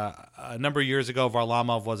 is a number of years ago,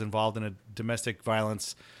 Varlamov was involved in a domestic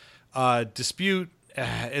violence dispute.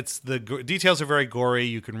 The details are very gory.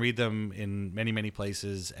 You can read them in many, many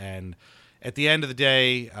places, and at the end of the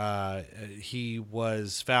day, he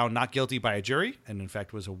was found not guilty by a jury, and in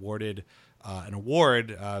fact was awarded an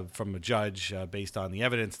award from a judge based on the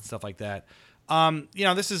evidence and stuff like that.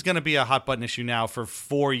 This is going to be a hot button issue now for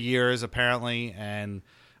 4 years apparently, and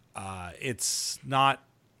it's not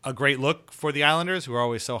a great look for the Islanders, who are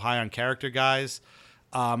always so high on character guys.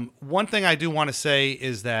 One thing I do want to say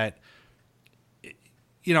is that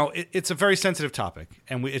it's a very sensitive topic,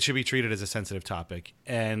 and it should be treated as a sensitive topic.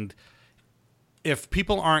 And if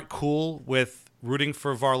people aren't cool with rooting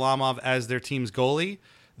for Varlamov as their team's goalie,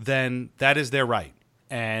 then that is their right.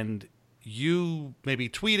 And you maybe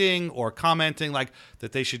tweeting or commenting like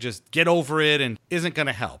that they should just get over it and isn't going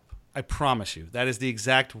to help. I promise you, that is the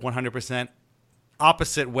exact 100%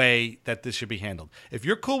 opposite way that this should be handled. If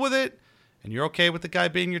you're cool with it and you're okay with the guy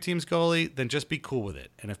being your team's goalie, then just be cool with it.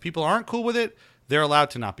 And if people aren't cool with it, they're allowed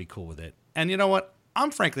to not be cool with it. And you know what? I'm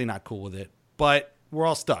frankly not cool with it, but we're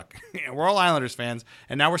all stuck. We're all Islanders fans,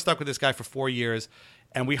 and now we're stuck with this guy for 4 years.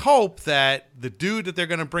 And we hope that the dude that they're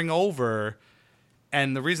going to bring over,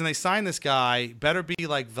 and the reason they signed this guy, better be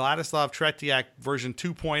like Vladislav Tretiak version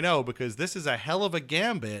 2.0, because this is a hell of a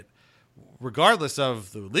gambit, regardless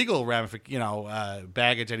of the legal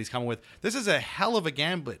baggage that he's coming with. This is a hell of a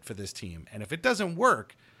gambit for this team. And if it doesn't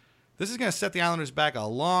work, this is going to set the Islanders back a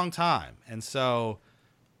long time. And so,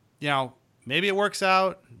 maybe it works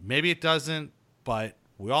out, maybe it doesn't, but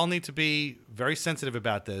we all need to be very sensitive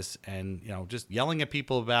about this, and just yelling at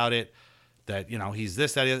people about it, that he's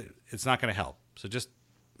this, that, it's not going to help. So just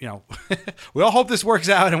we all hope this works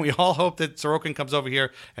out, and we all hope that Sorokin comes over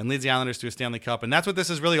here and leads the Islanders to a Stanley Cup, and that's what this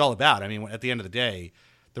is really all about. I mean, at the end of the day,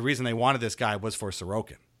 the reason they wanted this guy was for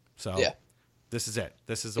Sorokin. So This is it.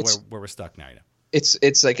 This is where we're stuck now.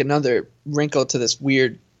 It's like another wrinkle to this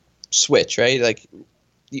weird switch, right? Like,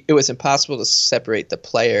 it was impossible to separate the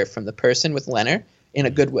player from the person with Leonard in a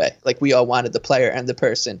good way. Like, we all wanted the player and the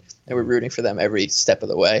person, and we're rooting for them every step of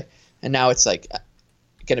the way. And now it's like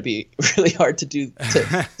going to be really hard to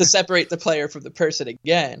separate the player from the person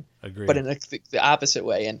again. Agreed. But in the opposite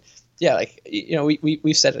way. And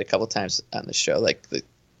we've said it a couple times on the show. Like,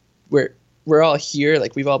 we're all here.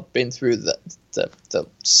 Like, we've all been through the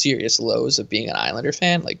serious lows of being an Islander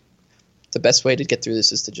fan. Like, the best way to get through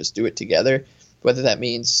this is to just do it together. Whether that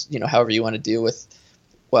means, however you want to deal with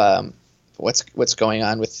what's going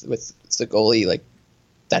on with the goalie, like,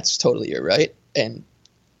 that's totally your right. And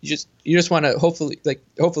you just want to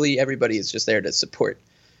hopefully everybody is just there to support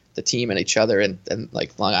the team and each other and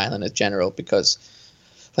like Long Island in general, because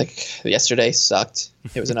like yesterday sucked.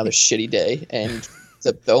 It was another shitty day, and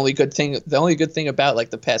the only good thing about like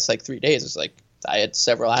the past like 3 days is like I had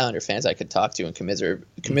several Islander fans I could talk to and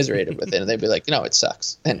commiserated with it, and they'd be like, it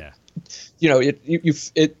sucks. And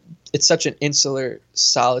it's such an insular,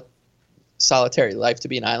 solitary life to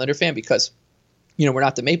be an Islander fan, because we're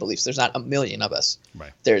not the Maple Leafs. There's not a million of us.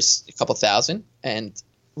 Right. There's a couple thousand, and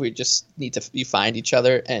we just need to find each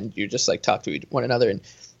other, and you just like talk to one another and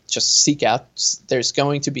just seek out. There's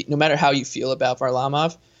going to be, no matter how you feel about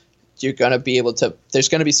Varlamov, you're going to be able to, there's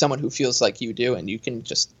going to be someone who feels like you do, and you can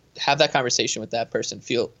just have that conversation with that person,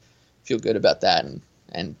 feel good about that,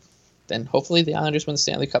 and then hopefully the Islanders win the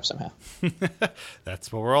Stanley Cup somehow.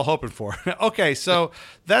 That's what we're all hoping for. Okay, so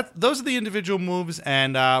those are the individual moves,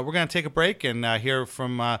 and we're going to take a break and hear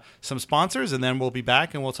from some sponsors, and then we'll be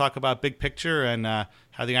back and we'll talk about big picture and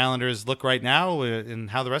how the Islanders look right now and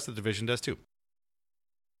how the rest of the division does too.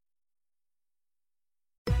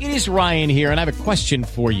 It is Ryan here, and I have a question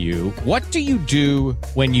for you. What do you do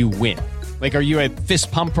when you win? Like, are you a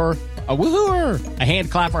fist pumper, a woohooer, a hand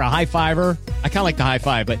clapper, a high fiver? I kind of like the high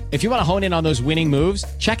five, but if you want to hone in on those winning moves,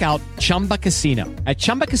 check out Chumba Casino. At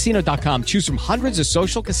ChumbaCasino.com, choose from hundreds of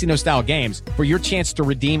social casino-style games for your chance to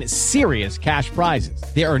redeem serious cash prizes.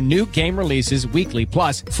 There are new game releases weekly,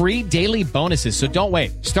 plus free daily bonuses, so don't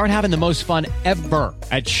wait. Start having the most fun ever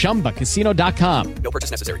at ChumbaCasino.com. No purchase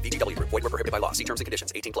necessary. VGW. Void where prohibited by law. See terms and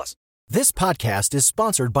conditions. 18+. This podcast is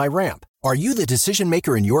sponsored by Ramp. Are you the decision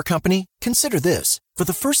maker in your company? Consider this. For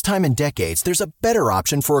the first time in decades, there's a better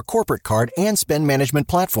option for a corporate card and spend management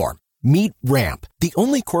platform. Meet Ramp, the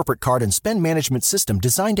only corporate card and spend management system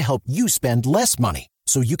designed to help you spend less money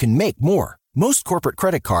so you can make more. Most corporate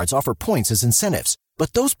credit cards offer points as incentives,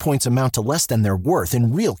 but those points amount to less than their worth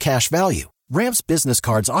in real cash value. Ramp's business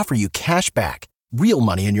cards offer you cash back, real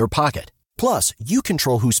money in your pocket. Plus, you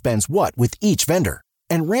control who spends what with each vendor.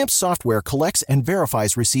 And Ramp software collects and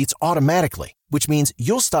verifies receipts automatically, which means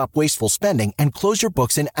you'll stop wasteful spending and close your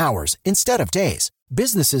books in hours instead of days.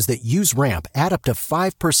 Businesses that use Ramp add up to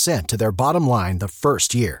 5% to their bottom line the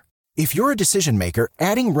first year. If you're a decision maker,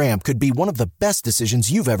 adding Ramp could be one of the best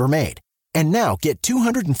decisions you've ever made. And now get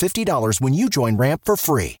 $250 when you join Ramp for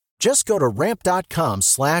free. Just go to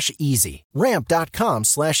ramp.com/easy.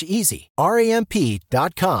 Ramp.com/easy.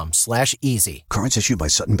 RAMP.com/easy. Cards issued by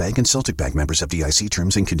Sutton Bank and Celtic Bank, members of FDIC.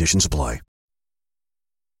 Terms and conditions apply.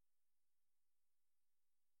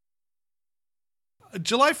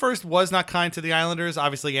 July 1st was not kind to the Islanders.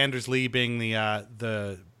 Obviously, Anders Lee being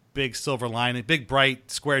the big silver lining, big,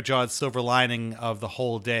 bright, square-jawed silver lining of the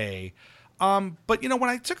whole day. But, when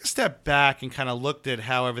I took a step back and kind of looked at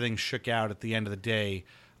how everything shook out at the end of the day,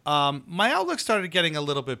 my outlook started getting a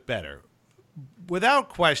little bit better. Without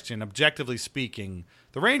question, objectively speaking,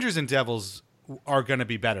 the Rangers and Devils are going to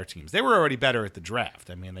be better teams. They were already better at the draft.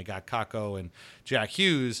 I mean, they got Kakko and Jack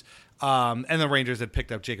Hughes. And the Rangers had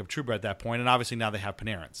picked up Jacob Trouba at that point, and obviously now they have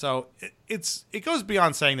Panarin. So it goes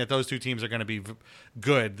beyond saying that those two teams are going to be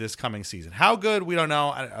good this coming season. How good, we don't know.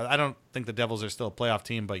 I don't think the Devils are still a playoff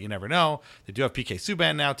team, but you never know. They do have PK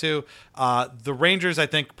Subban now too. The Rangers, I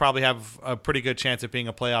think, probably have a pretty good chance of being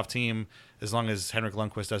a playoff team as long as Henrik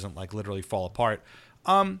Lundqvist doesn't literally fall apart.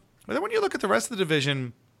 But then when you look at the rest of the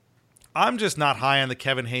division, I'm just not high on the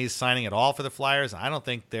Kevin Hayes signing at all for the Flyers. I don't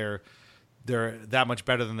think they're that much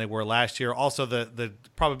better than they were last year. Also, the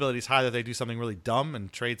probability is high that they do something really dumb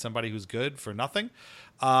and trade somebody who's good for nothing.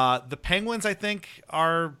 The Penguins, I think,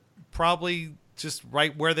 are probably just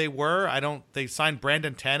right where they were. They signed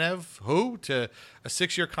Brandon Tanev, to a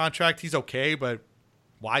 6-year contract. He's okay, but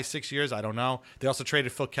why 6 years? I don't know. They also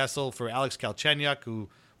traded Phil Kessel for Alex Galchenyuk, who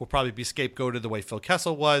will probably be scapegoated the way Phil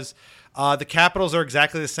Kessel was. The Capitals are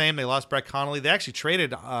exactly the same. They lost Brett Connolly. They actually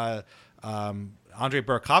traded Andrei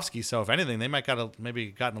Burakovsky, so if anything, they might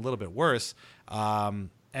maybe gotten a little bit worse. And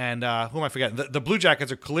who am I forgetting? The Blue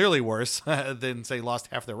Jackets are clearly worse than, say, lost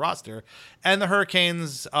half their roster. And the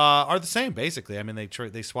Hurricanes are the same, basically. I mean,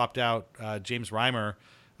 they swapped out James Reimer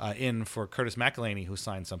in for Curtis McElhinney, who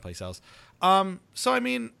signed someplace else. So, I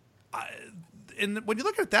mean, when you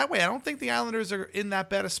look at it that way, I don't think the Islanders are in that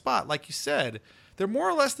bad a spot. Like you said, they're more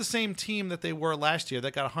or less the same team that they were last year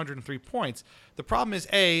that got 103 points. The problem is,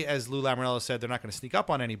 A, as Lou Lamoriello said, they're not going to sneak up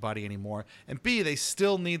on anybody anymore. And B, they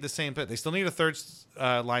still need the same thing. They still need a third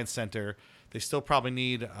line center. They still probably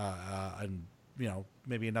need,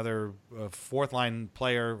 maybe another fourth line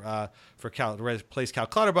player to replace Cal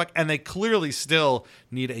Clutterbuck. And they clearly still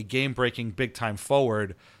need a game-breaking big-time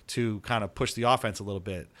forward to kind of push the offense a little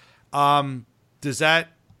bit. Does that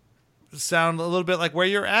sound a little bit like where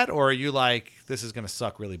you're at, or are you like, this is going to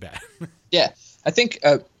suck really bad? Yeah, I think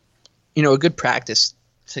a good practice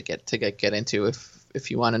to get into if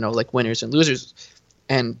you want to know like winners and losers,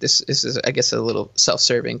 and this is I guess a little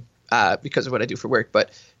self-serving because of what I do for work, but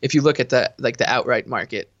if you look at the outright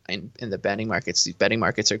market in the betting markets, these betting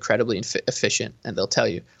markets are incredibly efficient, and they'll tell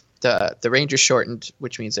you the Rangers shortened,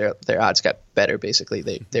 which means their odds got better. Basically,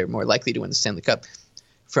 they're more likely to win the Stanley Cup,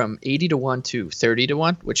 from 80-1 to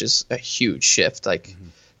 30-1, which is a huge shift.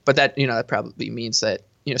 But that that probably means that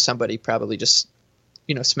somebody probably just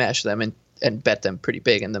smashed them and bet them pretty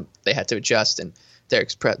big, and they had to adjust, and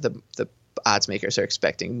the odds makers are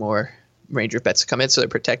expecting more Ranger bets to come in, so they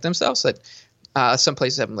protect themselves. That some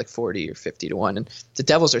places have them like 40 or 50-1, and the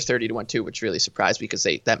Devils are 30-1 too, which really surprised me because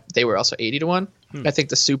they were also 80-1. I think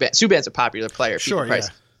the Subban's a popular player. Sure,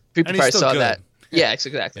 people probably saw good. that. Yeah,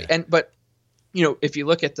 exactly. Yeah. But if you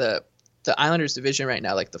look at the Islanders division right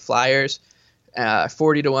now, like the Flyers,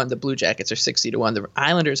 40-1, the Blue Jackets are 60-1, the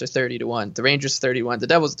Islanders are 30-1, the Rangers 31, the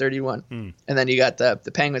Devils 31, and then you got the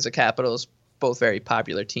Penguins and Capitals, both very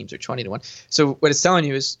popular teams, are 20-1. So what it's telling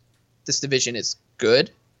you is this division is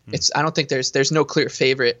good. I don't think there's no clear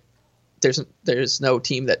favorite. There's no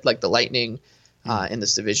team that like the Lightning in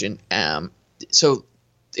this division. So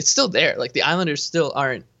it's still there. Like the Islanders still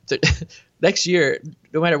aren't. Next year,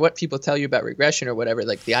 no matter what people tell you about regression or whatever,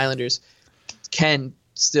 like the Islanders can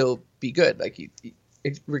still be good. Like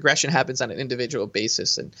regression happens on an individual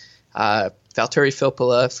basis. And Valtteri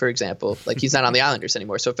Filppula, for example, like he's not on the Islanders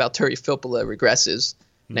anymore. So if Valtteri Filppula regresses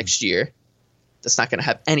next year, that's not going to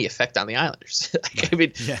have any effect on the Islanders.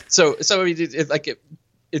 So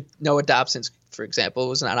Noah Dobson, for example,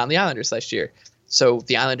 was not on the Islanders last year. So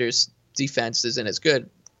the Islanders defense isn't as good,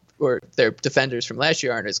 or their defenders from last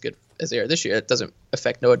year aren't as good as they are this year. It doesn't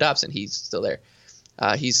affect Noah Dobson. He's still there.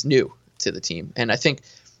 He's new to the team. And I think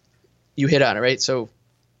you hit on it, right? So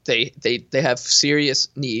they have serious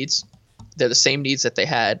needs. They're the same needs that they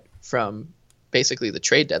had from basically the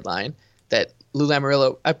trade deadline that Lou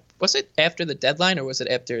Lamoriello, was it after the deadline or was it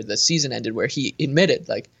after the season ended where he admitted,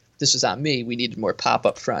 like, this was on me, we needed more pop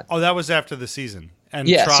up front? Oh, that was after the season. And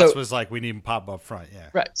Trotz was like, we need pop up front. Yeah.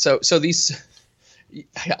 Right. So these,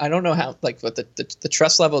 I don't know how, like, but the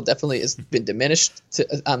trust level definitely has been diminished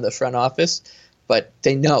on the front office, but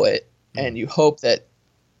they know it. And you hope that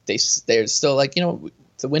they're still like,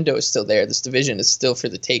 the window is still there. This division is still for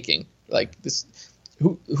the taking. Like this,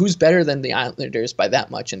 who's better than the Islanders by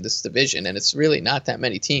that much in this division? And it's really not that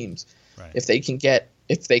many teams. Right. If they can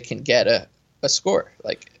get a score,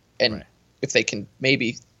 like, and right. if they can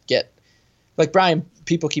maybe get, like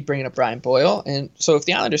people keep bringing up Brian Boyle. And so if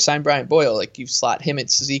the Islanders sign Brian Boyle, like you slot him and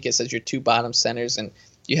Cizikas as your two bottom centers, and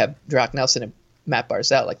you have Brock Nelson and Matt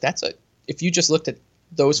Barzal, like if you just looked at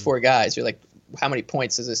those four guys, you're like, how many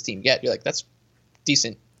points does this team get? You're like, that's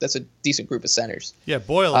decent. That's a decent group of centers. Yeah,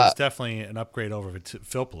 Boyle is definitely an upgrade over to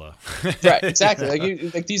Filppula. Right, exactly.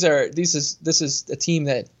 This is a team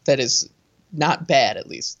that is not bad, at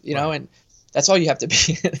least, you know, and that's all you have to be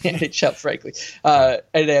in the NHL, frankly. And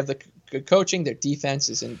they have the good coaching. Their defense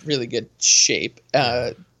is in really good shape.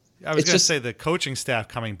 I was going to say the coaching staff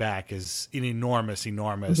coming back is an enormous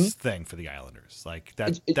thing for the Islanders. Like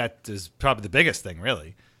that is probably the biggest thing,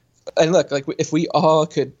 really. And look, like if we all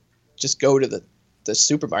could just go to the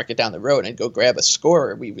supermarket down the road and go grab a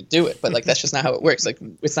scorer, we would do it. But like that's just not how it works. Like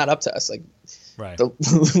it's not up to us. Like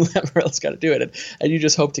whoever else got to do it, and you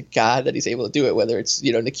just hope to God that he's able to do it. Whether it's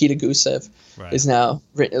Nikita Gusev is now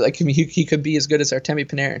written, like I mean, he could be as good as Artemi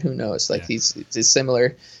Panarin. Who knows? Like it's a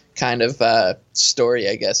similar kind of story,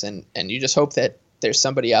 I guess. And you just hope that there's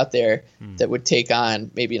somebody out there that would take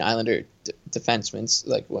on maybe an Islander defenseman.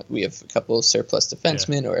 Like we have a couple of surplus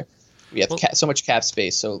defensemen, or we have so much cap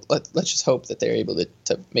space. So let's just hope that they're able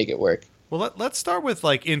to make it work. Well, let's start with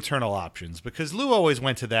like internal options, because Lou always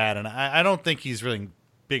went to that, and I don't think he's really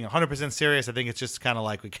being 100% serious. I think it's just kind of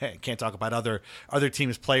like we can't talk about other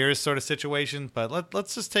teams' players sort of situation. But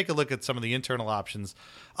let's just take a look at some of the internal options.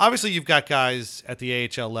 Obviously, you've got guys at the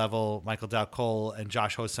AHL level, Michael Dal-Colle and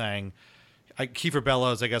Josh Ho-Sang. Kiefer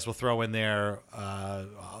Bellows, I guess we'll throw in there.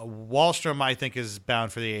 Wahlstrom, I think, is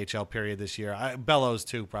bound for the AHL period this year. Bellows,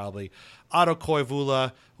 too, probably. Otto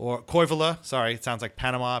Koivula, it sounds like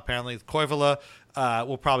Panama, apparently. Koivula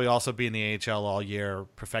will probably also be in the AHL all year,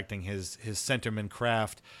 perfecting his centerman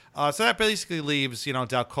craft. So that basically leaves,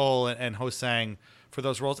 Dal-Colle and Ho-Sang for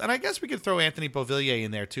those roles. And I guess we could throw Anthony Beauvillier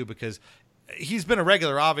in there, too, because he's been a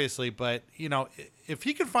regular, obviously, but, if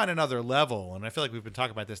he can find another level, and I feel like we've been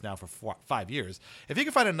talking about this now for 5 years, if he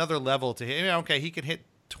can find another level to hit, okay, he can hit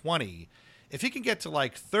 20. If he can get to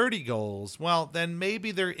like 30 goals, well, then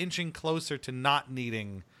maybe they're inching closer to not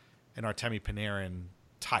needing an Artemi Panarin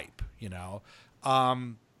type,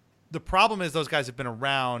 The problem is those guys have been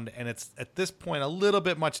around, and it's at this point a little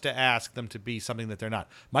bit much to ask them to be something that they're not.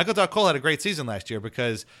 Michael Dal-Colle had a great season last year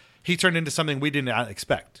because he turned into something we did not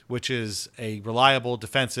expect, which is a reliable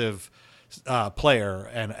defensive player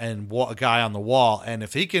and a guy on the wall. And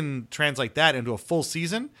if he can translate that into a full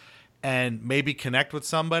season and maybe connect with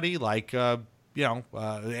somebody like Anthony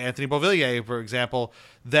Beauvillier, for example,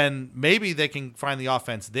 then maybe they can find the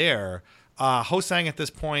offense there. Ho-Sang at this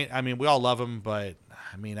point, I mean, we all love him, but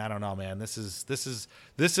I mean, I don't know, man. This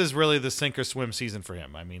is really the sink or swim season for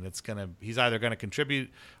him. I mean, he's either gonna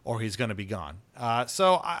contribute or he's gonna be gone.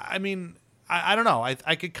 So I mean, I don't know.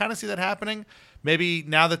 I could kind of see that happening. Maybe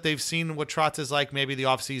now that they've seen what Trotz is like, maybe the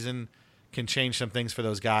offseason can change some things for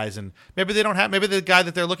those guys. And maybe maybe the guy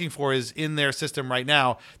that they're looking for is in their system right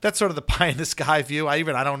now. That's sort of the pie in the sky view. I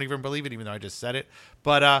don't even believe it, even though I just said it.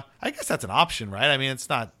 But I guess that's an option, right? I mean, it's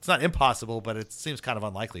not impossible, but it seems kind of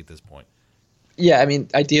unlikely at this point. Yeah, I mean,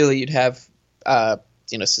 ideally you'd have,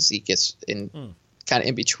 Cizikas in kind of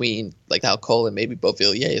in between, like Dal-Colle and maybe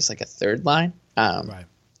Beauvillier is like a third line. Right.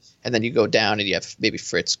 And then you go down and you have maybe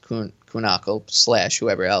Fritz Kuhnhackl /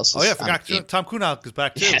 whoever else. Oh, yeah, I forgot Tom Kuhnhackl is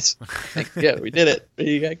back, too. Yes. Yeah, we did it.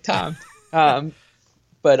 You got Tom.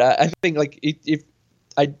 But I think, like,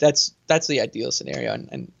 that's the ideal scenario.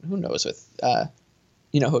 And who knows with,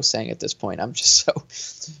 Ho-Sang at this point. I'm just so...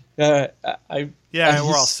 we're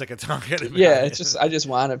all sick of talking about it. Yeah, it's just I just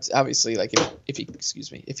want him to, obviously, like,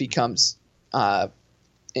 if he comes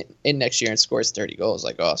in next year and scores 30 goals,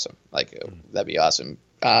 like, awesome. Like, that'd be awesome.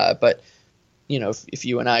 But, if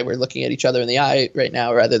you and I were looking at each other in the eye right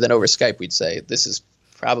now, rather than over Skype, we'd say this is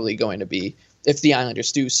probably going to be, if the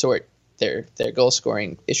Islanders do sort their goal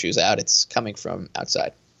scoring issues out, it's coming from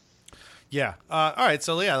outside. Yeah. All right.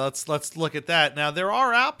 So yeah, let's look at that. Now there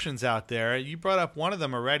are options out there. You brought up one of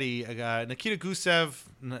them already. Nikita Gusev,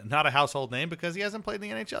 not a household name because he hasn't played in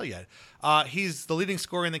the NHL yet. He's the leading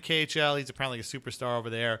scorer in the KHL. He's apparently a superstar over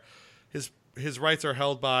there. His rights are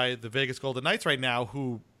held by the Vegas Golden Knights right now,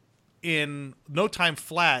 who in no time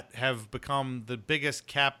flat have become the biggest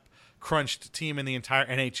cap crunched team in the entire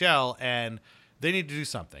NHL, and they need to do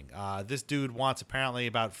something. This dude wants apparently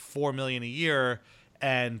about $4 million a year.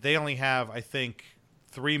 And they only have, I think,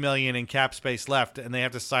 $3 million in cap space left, and they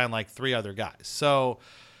have to sign like 3 other guys. So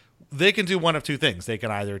they can do one of two things. They can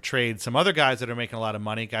either trade some other guys that are making a lot of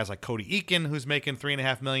money, guys like Cody Eakin, who's making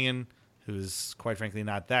 $3.5 million, who's quite frankly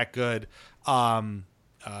not that good.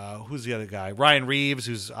 Who's the other guy? Ryan Reeves,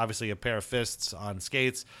 who's obviously a pair of fists on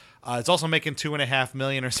skates. It's also making $2.5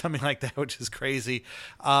 million or something like that, which is crazy.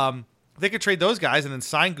 They could trade those guys and then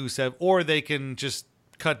sign Gusev, or they can just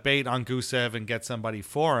cut bait on Gusev and get somebody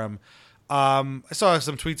for him. I saw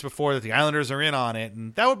some tweets before that the Islanders are in on it,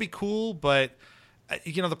 and that would be cool, but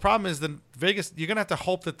the problem is that Vegas, you're going to have to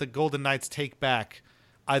hope that the Golden Knights take back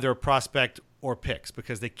either a prospect or picks,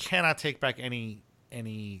 because they cannot take back any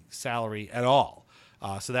salary at all.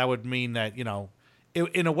 So that would mean that, in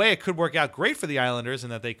a way, it could work out great for the Islanders,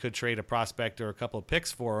 and that they could trade a prospect or a couple of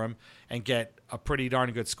picks for him and get a pretty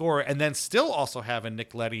darn good scorer, and then still also have a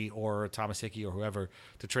Nick Leddy or Thomas Hickey or whoever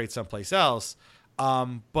to trade someplace else.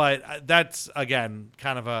 But that's, again,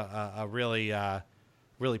 kind of a really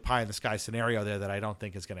really pie in the sky scenario there that I don't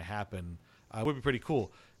think is going to happen. It would be pretty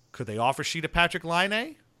cool. Could they offer Sheeta Patrick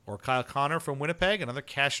Laine or Kyle Connor from Winnipeg, another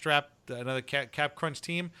another cap crunch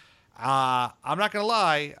team? I'm not going to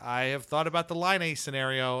lie. I have thought about the Laine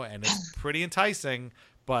scenario, and it's pretty enticing.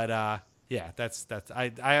 But yeah, that's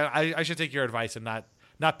I should take your advice and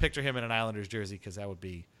not picture him in an Islanders jersey, because that would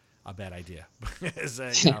be a bad idea.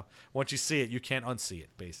 Once you see it, you can't unsee it,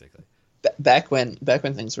 basically. Back when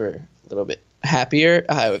things were a little bit happier,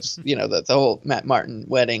 I was the whole Matt Martin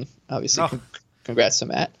wedding. Obviously, congrats to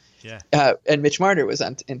Matt. Yeah. And Mitch Marner was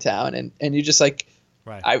in town, and you just like,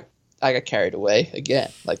 right. I got carried away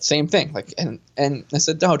again. Like same thing. Like and I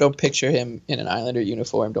said, no, don't picture him in an Islander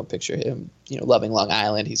uniform. Don't picture him, loving Long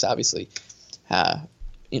Island. He's obviously, having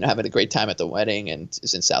a great time at the wedding, and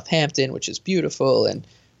is in Southampton, which is beautiful. And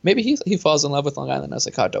maybe he falls in love with Long Island. I was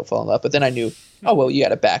like, oh, don't fall in love. But then I knew, oh, well, you got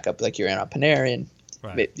to back up, like you're in on Panarin,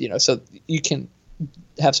 right. So you can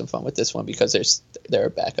have some fun with this one because there are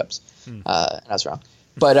backups. And I was wrong.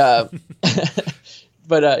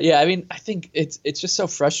 But yeah, I mean, I think it's just so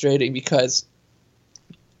frustrating because,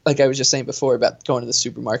 like I was just saying before about going to the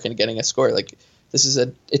supermarket and getting a score, like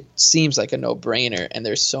it seems like a no-brainer, and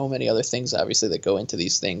there's so many other things obviously that go into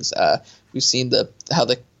these things. We've seen how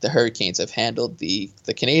the Hurricanes have handled the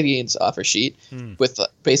Canadiens offer sheet with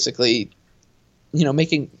basically,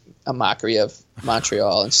 making a mockery of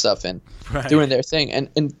Montreal and stuff, and doing their thing,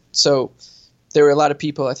 and so there were a lot of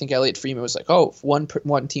people. I think Elliot Freeman was like, "Oh, if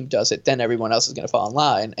one team does it, then everyone else is going to fall in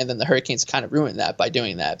line," and then the Hurricanes kind of ruined that by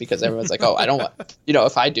doing that, because everyone's like, "Oh, I don't want,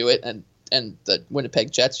 if I do it," and the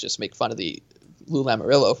Winnipeg Jets just make fun of the Lou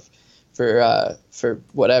Lamoriello for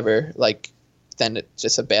whatever, like, then it's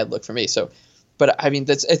just a bad look for me. So, but I mean,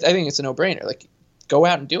 I think it's a no-brainer. Like, go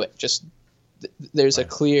out and do it. Just there's a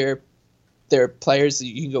clear. There are players that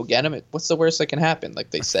you can go get them. What's the worst that can happen?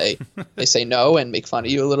 Like they say no and make fun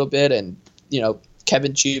of you a little bit, and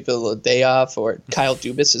Kevin Cheap a little day off, or Kyle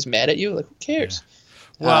Dubas is mad at you. Like, who cares?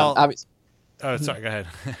 Yeah. Well, obviously. Oh, sorry. Go ahead.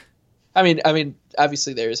 I mean,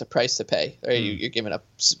 obviously there is a price to pay. Right? You're giving up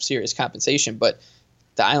serious compensation, but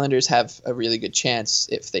the Islanders have a really good chance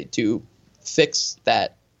if they do fix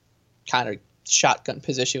that kind of shotgun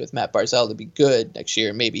position with Matt Barzal to be good next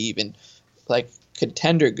year, maybe even like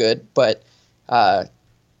contender good. But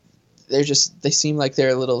they seem like they're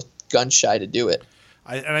a little gun shy to do it.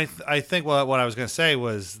 I think what I was going to say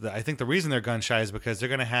was that I think the reason they're gun shy is because they're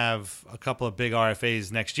going to have a couple of big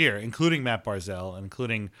RFAs next year, including Matt Barzal,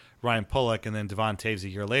 including Ryan Pulock, and then Devon Toews a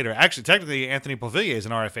year later. Actually, technically, Anthony Beauvillier is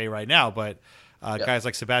an RFA right now, but guys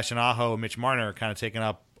like Sebastian Aho and Mitch Marner are kind of taking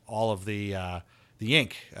up all of the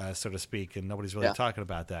ink, so to speak, and nobody's really talking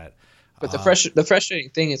about that. But the frustrating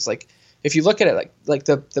thing is, like, if you look at it, like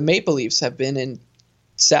the Maple Leafs have been in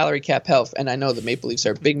salary cap hell, and I know the Maple Leafs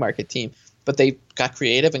are a big market team, but they got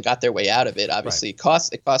creative and got their way out of it. Obviously, it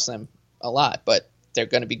cost them a lot, but they're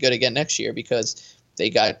going to be good again next year because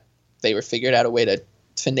they were figured out a way to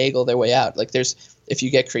finagle their way out. Like, if you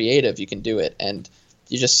get creative, you can do it, and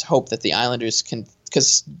you just hope that the Islanders can,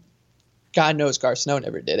 because God knows Garth Snow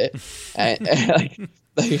never did it, and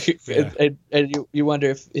you wonder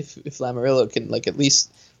if Lamoriello can, like, at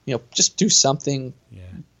least just do something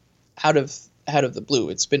out of the blue.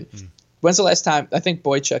 It's been. When's the last time? I think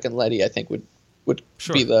Boychuk and Leddy, I think, would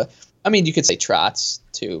be the. I mean, you could say Trotz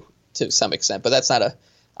to some extent, but that's not a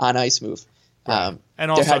on ice move. Right.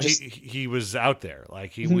 And also, he was out there.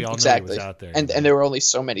 Like we all know he was out there. And there were only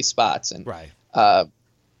so many spots, and there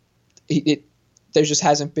just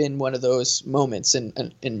hasn't been one of those moments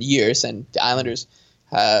in years, and the Islanders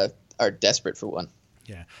are desperate for one.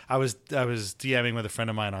 Yeah, I was DMing with a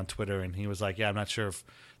friend of mine on Twitter, and he was like, "Yeah, I'm not sure if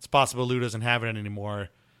it's possible Lou doesn't have it anymore."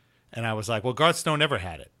 And I was like, well, Garth Snow never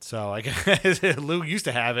had it. So I guess Lou used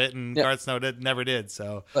to have it, and Garth Snow never did.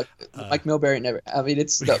 So look, Mike Milbury never. I mean,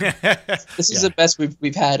 this is the best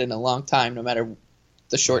we've had in a long time, no matter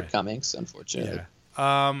the shortcomings, unfortunately.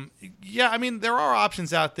 Yeah. I mean, there are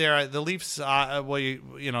options out there. The Leafs,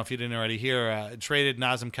 if you didn't already hear, traded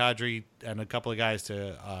Nazem Kadri and a couple of guys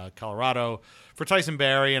to Colorado for Tyson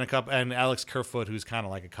Barrie and Alex Kerfoot, who's kind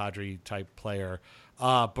of like a Kadri type player.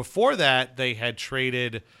 Before that, they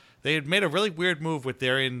had made a really weird move with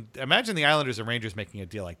imagine the Islanders and Rangers making a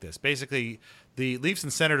deal like this. Basically, the Leafs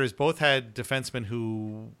and Senators both had defensemen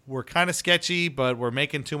who were kind of sketchy, but were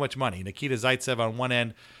making too much money. Nikita Zaitsev on one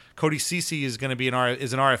end, Cody Ceci is going to be an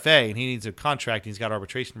RFA, and he needs a contract. And he's got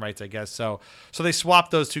arbitration rights, I guess. So they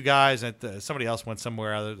swapped those two guys, and somebody else went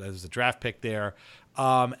somewhere other. There's a draft pick there,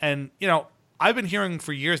 and I've been hearing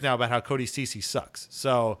for years now about how Cody Ceci sucks.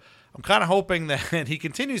 So I'm kind of hoping that he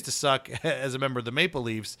continues to suck as a member of the Maple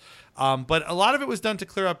Leafs. But a lot of it was done to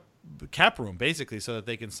clear up cap room, basically, so that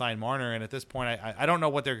they can sign Marner. And at this point, I don't know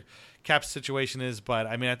what their cap situation is, but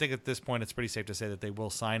I mean, I think at this point it's pretty safe to say that they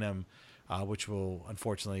will sign him, which will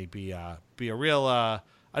unfortunately be a real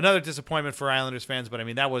another disappointment for Islanders fans. But I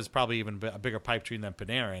mean, that was probably even a bigger pipe dream than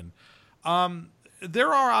Panarin.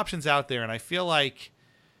 There are options out there, and I feel like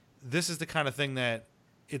this is the kind of thing that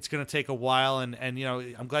it's going to take a while. And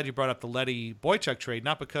I'm glad you brought up the Leddy Boychuk trade,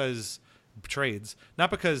 not because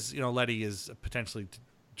Leddy is potentially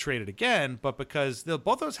traded again, but because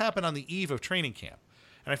both those happen on the eve of training camp.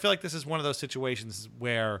 And I feel like this is one of those situations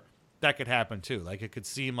where that could happen too. Like, it could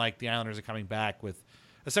seem like the Islanders are coming back with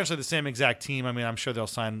essentially the same exact team. I mean, I'm sure they'll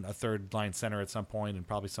sign a third line center at some point and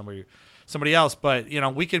probably somebody else. But,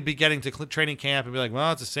 we could be getting to training camp and be like,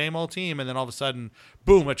 well, it's the same old team. And then all of a sudden,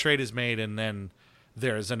 boom, a trade is made. And then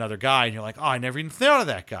there's another guy and you're like, oh, I never even thought of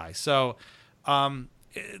that guy. So,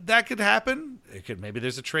 that could happen. Maybe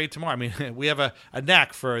there's a trade tomorrow. I mean, we have a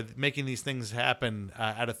knack for making these things happen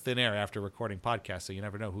out of thin air after recording podcasts, so you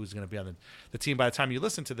never know who's going to be on the team by the time you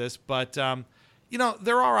listen to this. But,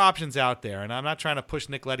 there are options out there, and I'm not trying to push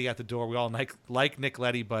Nick Leddy out the door. We all like Nick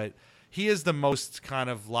Leddy, but he is the most kind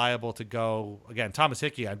of liable to go. Again, Thomas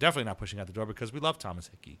Hickey, I'm definitely not pushing out the door because we love Thomas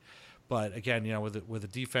Hickey. But, again, with a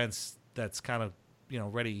defense that's kind of,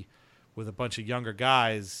 ready with a bunch of younger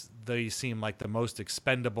guys, they seem like the most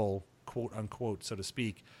expendable, quote unquote, so to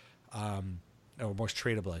speak, or most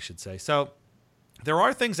tradable, I should say. So there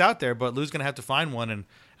are things out there, but Lou's going to have to find one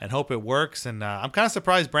and hope it works. And I'm kind of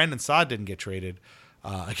surprised Brandon Saad didn't get traded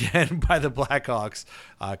again by the Blackhawks,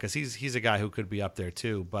 because he's a guy who could be up there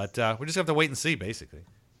too. But we just have to wait and see, basically.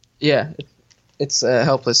 Yeah, it's a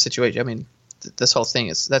helpless situation. I mean, this whole thing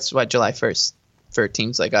that's why July 1st for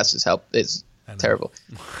teams like us is terrible.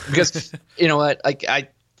 Because you know what, I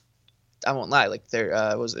won't lie, like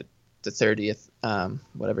there was it the 30th,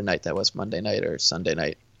 whatever night that was, Monday night or Sunday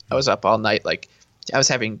night, I was up all night, like I was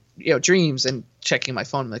having dreams and checking my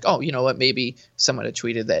phone. I'm like, oh, you know what, maybe someone had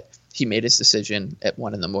tweeted that he made his decision at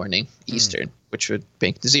 1 a.m. Eastern, which would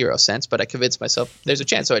make 0 sense, but I convinced myself there's a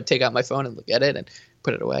chance, so I'd take out my phone and look at it and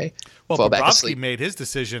put it away, fall back asleep. Bobrovsky made his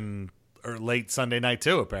decion late Sunday night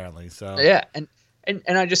too, apparently. So yeah, and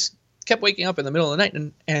I just kept waking up in the middle of the night,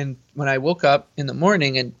 and when I woke up in the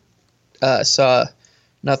morning and saw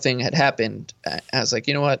nothing had happened, I was like,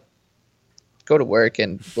 you know what, go to work,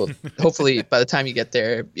 and we'll hopefully by the time you get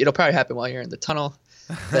there, it'll probably happen while you're in the tunnel,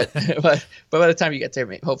 but by the time you get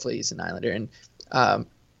there, hopefully he's an Islander. And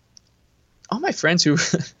all my friends who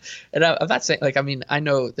and I'm not saying, like, I mean, I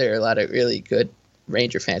know there are a lot of really good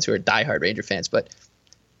Ranger fans who are diehard Ranger fans, but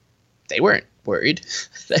they weren't worried.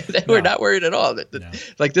 They were not worried at all.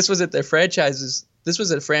 Like, this wasn't their franchises. This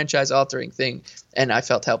was a franchise altering thing, and I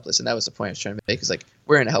felt helpless. And that was the point I was trying to make. Is like,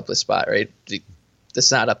 we're in a helpless spot, right? This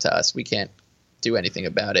is not up to us. We can't do anything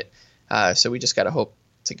about it. So we just got to hope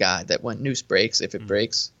to God that when news breaks, if it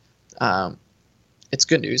breaks, it's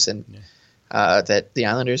good news, and that the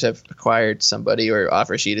Islanders have acquired somebody or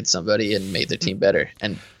offer sheeted somebody and made their team better.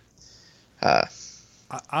 And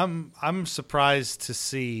I'm surprised to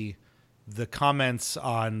see the comments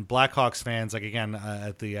on Blackhawks fans, like, again,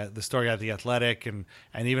 at the story at The Athletic and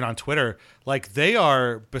even on Twitter, like, they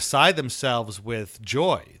are beside themselves with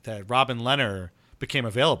joy that Robin Lehner became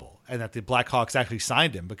available and that the Blackhawks actually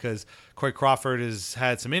signed him, because Corey Crawford has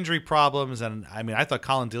had some injury problems. And I mean, I thought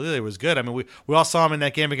Colin Delia was good. I mean, we all saw him in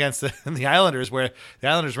that game against the Islanders, where the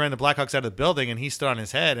Islanders ran the Blackhawks out of the building and he stood on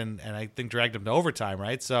his head and I think dragged him to overtime,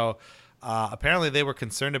 right? So apparently they were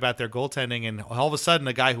concerned about their goaltending, and all of a sudden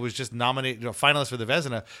a guy who was just nominated, finalist for the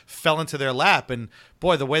Vezina, fell into their lap. And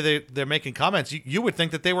boy, the way they're making comments, you would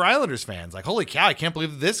think that they were Islanders fans. Like, holy cow, I can't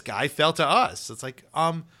believe this guy fell to us. It's like,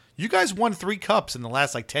 you guys won 3 cups in the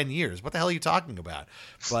last 10 years. What the hell are you talking about?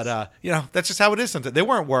 But that's just how it is sometimes. They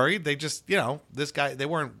weren't worried. They just, this guy, they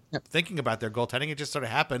weren't thinking about their goaltending. It just sort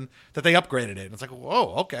of happened that they upgraded it. And it's like,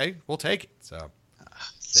 whoa, okay, we'll take it. So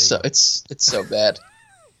it's so bad.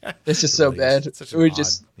 It's just so bad. We're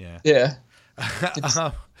just yeah.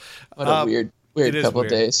 What a weird couple of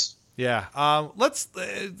days. Yeah. Let's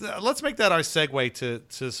make that our segue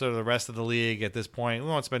to sort of the rest of the league at this point. We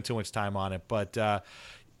won't spend too much time on it, but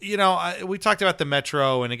we talked about the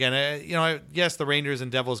Metro, and again, yes, the Rangers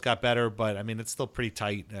and Devils got better, but I mean, it's still pretty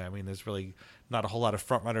tight. I mean, there's really not a whole lot of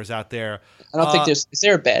front runners out there. I don't think is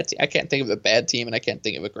there a bad team? I can't think of a bad team, and I can't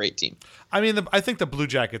think of a great team. I mean, I think the Blue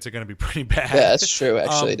Jackets are going to be pretty bad. Yeah, that's true.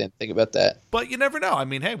 Actually, I didn't think about that. But you never know. I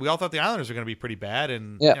mean, hey, we all thought the Islanders were going to be pretty bad,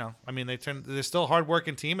 and I mean, they're still a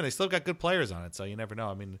hard-working team, and they still got good players on it. So you never know.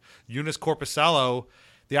 I mean, Joonas Korpisalo,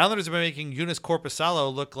 the Islanders have been making Joonas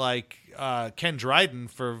Korpisalo look like Ken Dryden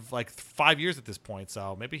for like 5 years at this point.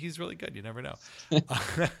 So maybe he's really good. You never know.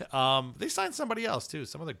 They signed somebody else too,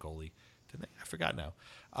 some other goalie, didn't they? I forgot now.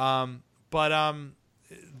 But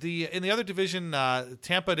in the other division,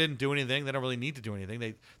 Tampa didn't do anything. They don't really need to do anything.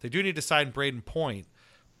 They do need to sign Braden Point,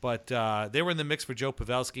 but they were in the mix for Joe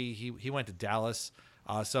Pavelski. He went to Dallas.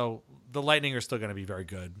 So the Lightning are still going to be very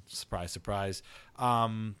good. Surprise, surprise.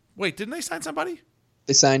 Wait, didn't they sign somebody?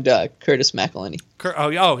 They signed Curtis McElhinney.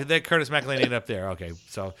 Curtis McElhinney ended up there. Okay,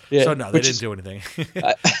 so no, they didn't do anything.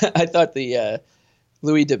 I thought the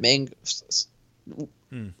Louis Domingue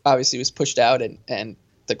obviously was pushed out, and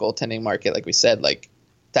the goaltending market, like we said, like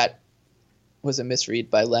that was a misread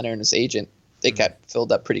by Leonard and his agent. They got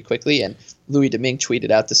filled up pretty quickly, and Louis Domingue tweeted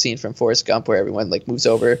out the scene from Forrest Gump where everyone like moves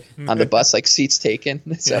over on the bus, like seats taken.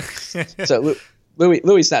 So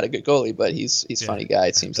Louis not a good goalie, but he's a funny guy.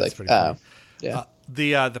 It seems like.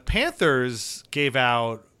 The Panthers gave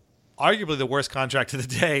out arguably the worst contract of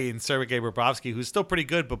the day in Sergei Bobrovsky, who's still pretty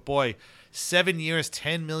good, but boy, 7 years,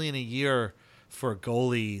 $10 million a year for a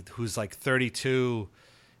goalie who's like 32.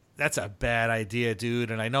 That's a bad idea,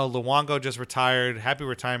 dude. And I know Luongo just retired. Happy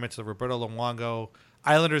retirement to Roberto Luongo,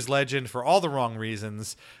 Islanders legend for all the wrong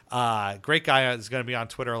reasons. Great guy, is going to be on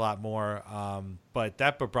Twitter a lot more. But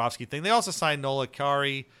that Bobrovsky thing. They also signed Nola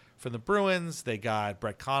Kari from the Bruins. They got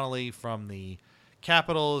Brett Connolly from the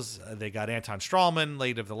Capitals. They got Anton Strawman,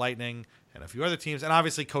 late of the Lightning, and a few other teams. And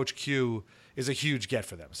obviously Coach Q is a huge get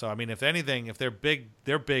for them. So, I mean, if anything, if their big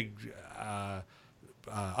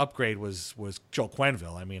upgrade was Joel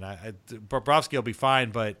Quenneville. I mean, Bobrovsky will be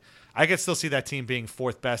fine, but I could still see that team being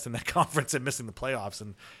fourth best in that conference and missing the playoffs,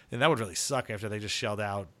 and that would really suck after they just shelled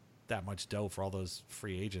out that much dough for all those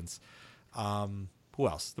free agents. Who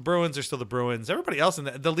else? The Bruins are still the Bruins. Everybody else in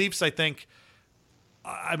the Leafs, I think.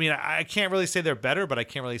 I mean, I can't really say they're better, but I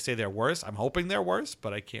can't really say they're worse. I'm hoping they're worse,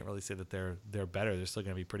 but I can't really say that they're better. They're still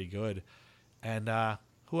going to be pretty good. And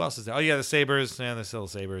who else is there? Oh yeah, the Sabres. Yeah, they're still the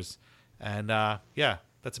Sabres. And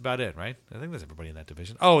that's about it, right? I think that's everybody in that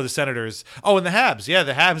division. Oh, the Senators. Oh, and the Habs. Yeah,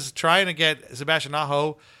 the Habs trying to get Sebastian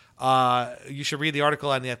Aho. You should read the article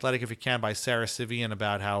on The Athletic if you can by Sarah Sivian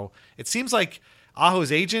about how it seems like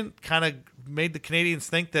Aho's agent kind of made the Canadians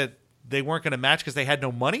think that they weren't going to match because they had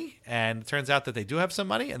no money. And it turns out that they do have some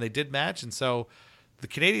money, and they did match. And so the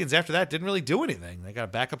Canadians after that didn't really do anything. They got a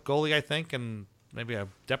backup goalie, I think, and maybe a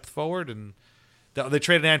depth forward. And they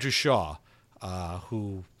traded Andrew Shaw,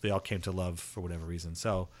 who they all came to love for whatever reason.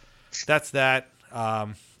 So that's that.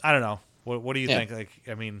 I don't know. What do you think? Like,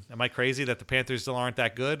 I mean, am I crazy that the Panthers still aren't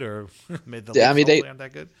that good, or they aren't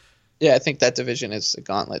that good? Yeah, I think that division is a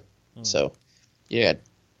gauntlet. So, yeah,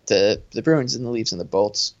 the Bruins and the Leafs and the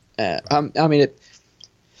Bolts. I mean,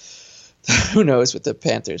 who knows with the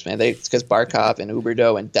Panthers, man? It's because Barkov and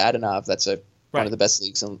Huberdeau and Dadonov. That's one of the best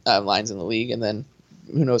leagues lines in the league. And then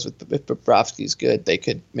who knows if Bobrovsky's good, they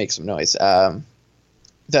could make some noise.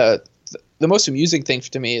 The most amusing thing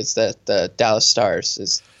to me is that the Dallas Stars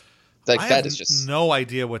is like I that have is just no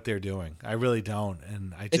idea what they're doing. I really don't,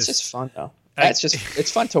 and it's just fun though.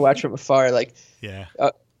 It's fun to watch from afar. Like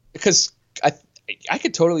because I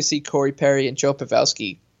could totally see Corey Perry and Joe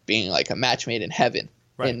Pavelski being like a match made in heaven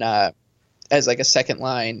in as like a second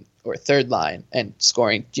line or third line and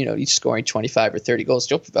scoring, each scoring 25 or 30 goals.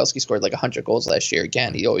 Joe Pavelski scored like 100 goals last year.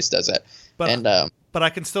 Again, he always does that. But I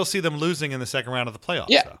can still see them losing in the second round of the playoffs.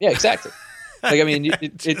 Yeah, yeah, exactly. Like, I mean,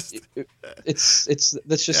 that's just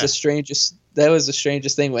the strangest. That was the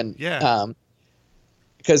strangest thing when,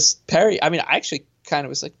 because Perry. I mean, I actually kind of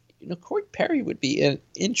was like, Corey Perry would be an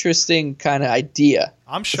interesting kind of idea.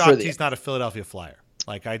 I'm shocked he's not a Philadelphia Flyer.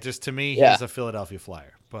 Like, he's a Philadelphia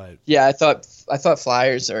Flyer. But yeah, I thought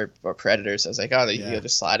Flyers or Predators. I was like, you'll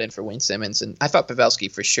just slide in for Wayne Simmons, and I thought Pavelski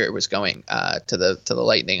for sure was going to the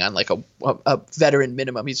Lightning on like a veteran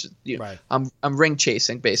minimum. He's I'm ring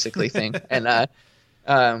chasing basically thing, and I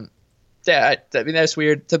mean that's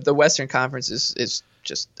weird. The Western Conference is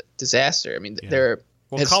just a disaster. I mean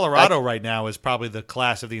Colorado right now is probably the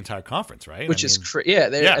class of the entire conference, right? Which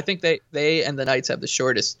I think they and the Knights have the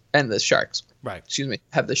shortest, and the Sharks,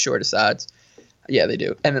 have the shortest odds. Yeah, they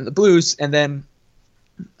do. And then the Blues, and then,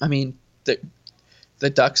 I mean, the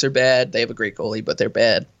Ducks are bad. They have a great goalie, but they're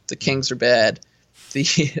bad. The Kings are bad.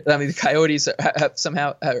 The Coyotes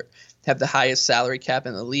have the highest salary cap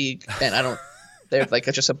in the league, and I don't They're like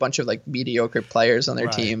just a bunch of like mediocre players on their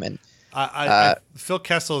Right. team, and Phil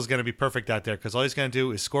Kessel is going to be perfect out there because all he's going to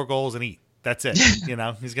do is score goals and eat. That's it. You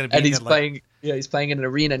know, he's going to be. and he's playing. Yeah, he's playing in an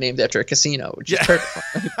arena named after a casino, which is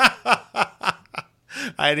perfect.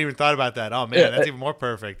 I hadn't even thought about that. Oh man, that's even more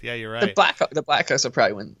perfect. Yeah, you're right. The Blackhawks will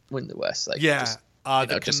probably win the West. Like, yeah, just,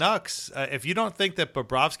 the Canucks. If you don't think that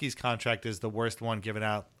Bobrovsky's contract is the worst one given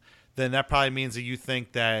out, then that probably means that you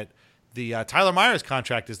think that the Tyler Myers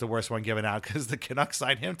contract is the worst one given out because the Canucks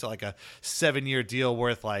signed him to like a 7-year deal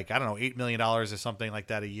worth like, I don't know, $8 million or something like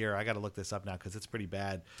that a year. I got to look this up now because it's pretty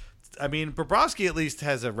bad. I mean, Bobrovsky at least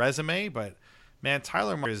has a resume, but man,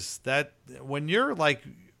 Tyler Myers, that when you're like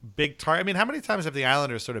big target, I mean, how many times have the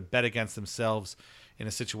Islanders sort of bet against themselves in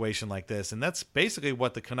a situation like this? And that's basically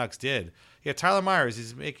what the Canucks did. Yeah, Tyler Myers,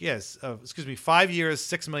 he's making 5 years,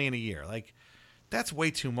 $6 million a year. Like, that's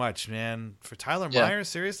way too much, man, for Tyler Myers.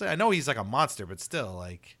 Seriously, I know he's like a monster, but still,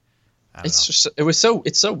 like, I don't know.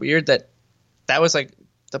 It's so weird that was like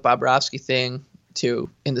the Bobrovsky thing too.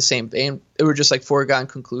 In the same vein, it were just like foregone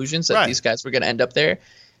conclusions that these guys were going to end up there.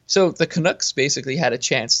 So the Canucks basically had a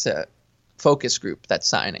chance to focus group that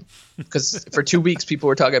signing because for 2 weeks people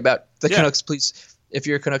were talking about the Canucks. Please, if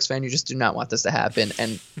you're a Canucks fan, you just do not want this to happen,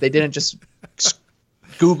 and they didn't just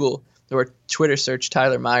Google or Twitter search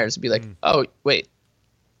Tyler Myers and be like, oh, wait,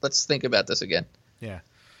 let's think about this again. Yeah.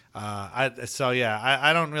 I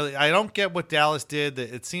don't get what Dallas did.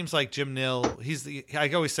 It seems like Jim Nill,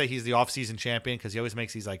 I always say he's the offseason champion because he always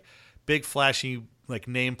makes these like big flashy like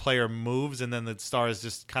name player moves, and then the stars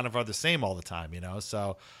just kind of are the same all the time, you know?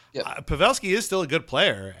 So Pavelski is still a good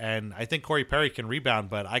player, and I think Corey Perry can rebound,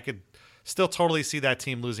 but I could still totally see that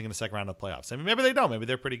team losing in the second round of the playoffs. I mean, maybe they don't. Maybe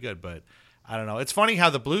they're pretty good, but I don't know. It's funny how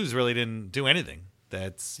the Blues really didn't do anything.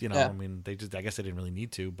 That's, I mean, I guess they didn't really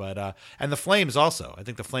need to, but, and the Flames also. I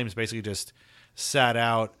think the Flames basically just sat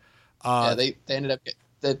out. They ended up,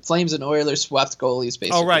 the Flames and Oilers swapped goalies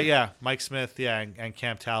basically. Oh, right, yeah. Mike Smith, and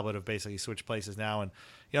Cam Talbot have basically switched places now. And,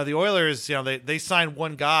 the Oilers, they signed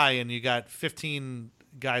one guy, and you got 15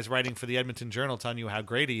 guys writing for the Edmonton Journal telling you how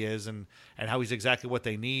great he is and how he's exactly what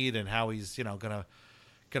they need and how he's,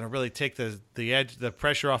 gonna really take the edge, the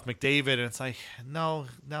pressure off McDavid, and it's like, no,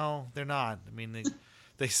 they're not. I mean,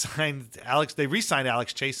 they re-signed Alex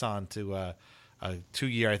Chason to a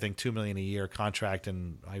 2-year, I think $2 million a year contract,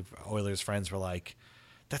 and Oilers friends were like,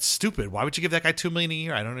 that's stupid. Why would you give that guy $2 million a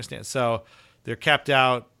year? I don't understand. So they're capped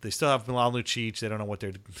out. They still have Milan Lucic. They don't know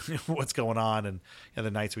what's going on. And the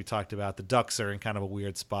Knights we talked about, the Ducks are in kind of a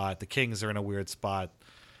weird spot. The Kings are in a weird spot.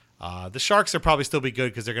 The Sharks will probably still be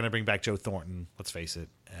good because they're going to bring back Joe Thornton. Let's face it.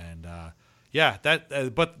 And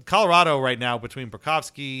but Colorado right now between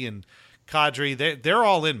Burakovsky and Kadri, they're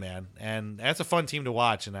all in, man. And that's a fun team to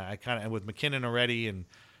watch. And and with McKinnon already, and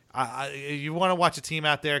you want to watch a team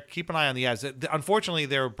out there, keep an eye on the ads. Unfortunately,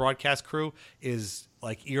 their broadcast crew is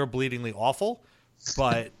like ear-bleedingly awful.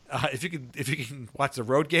 But if you can watch the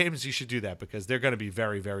road games, you should do that because they're going to be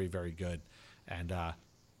very, very, very good. And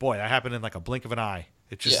boy, that happened in like a blink of an eye.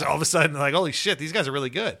 It's just all of a sudden like, holy shit, these guys are really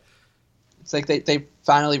good. It's like they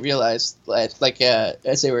finally realized, like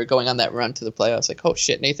as they were going on that run to the playoffs, like, oh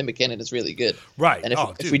shit, Nathan McKinnon is really good, right? And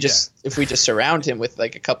if we just surround him with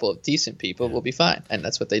like a couple of decent people, we'll be fine. And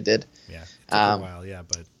that's what they did. Yeah, it took a while,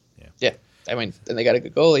 but yeah. I mean, then they got a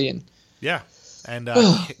good goalie, and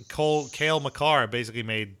Cale Makar basically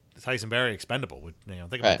made Tyson Barrie expendable.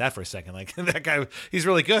 Think about that for a second. Like that guy, he's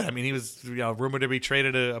really good. I mean, he was rumored to be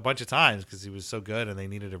traded a bunch of times because he was so good, and they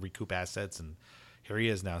needed to recoup assets, and here he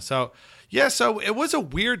is now. So so it was a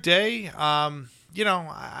weird day. I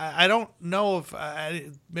don't know if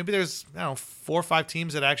maybe there's 4 or 5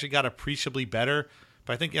 teams that actually got appreciably better,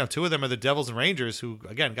 but I think 2 of them are the Devils and Rangers, who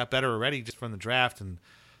again got better already just from the draft, and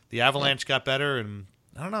the Avalanche got better, and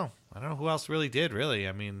I don't know who else really did. Really,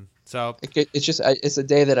 I mean. So it's just it's a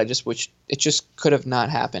day that I just wish it just could have not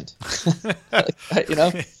happened.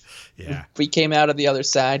 Yeah. We came out of the other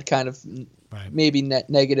side kind of maybe net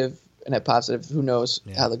negative and net positive. Who knows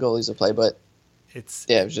how the goalies will play, but it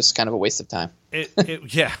was just kind of a waste of time.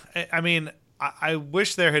 I mean, I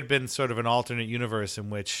wish there had been sort of an alternate universe in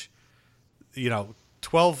which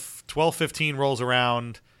 12-15 rolls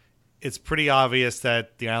around. It's pretty obvious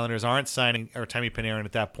that the Islanders aren't signing Artemi Panarin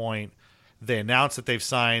at that point. They announced that they've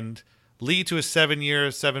signed Lee to a 7-year,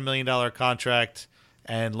 $7 million contract,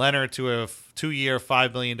 and Leonard to a 2-year,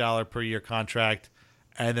 $5 million per year contract,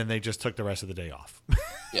 and then they just took the rest of the day off.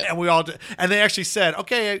 And we all and they actually said,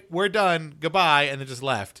 "Okay, we're done, goodbye," and then just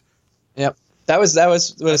left. Yep, that was what I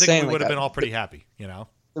was saying. We would have been all pretty happy, The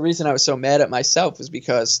reason I was so mad at myself was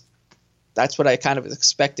because that's what I kind of was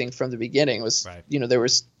expecting from the beginning. Was there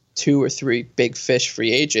was 2 or 3 big fish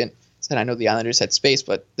free agent. said, I know the Islanders had space,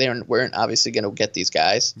 but they weren't obviously going to get these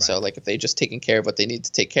guys. Right. So, like, if they just taken care of what they need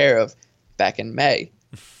to take care of back in May,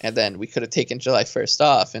 and then we could have taken July 1st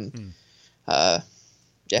off. And,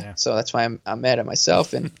 so that's why I'm mad at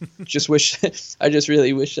myself and I just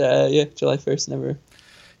really wish, July 1st never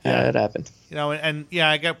had happened.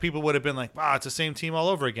 I got people would have been like, wow, it's the same team all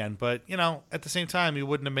over again. But, at the same time, you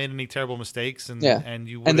wouldn't have made any terrible mistakes and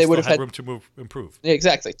you would have had room to improve. Yeah,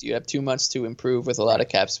 exactly. You have 2 months to improve with a lot of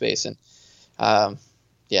cap space. And,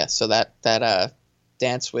 so that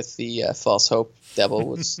dance with the false hope devil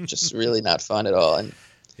was just really not fun at all. And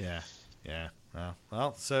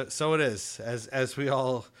well, so it is as we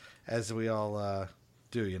all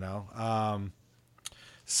do,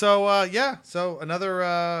 So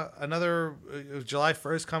another July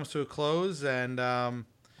 1st comes to a close, and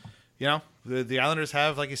the Islanders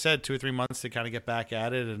have, like you said, 2 or 3 months to kind of get back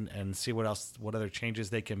at it and see what other changes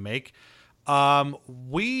they can make.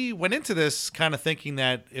 We went into this kind of thinking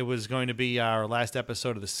that it was going to be our last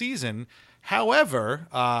episode of the season. However,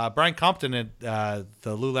 Brian Compton at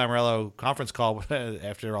the Lou Lamoriello conference call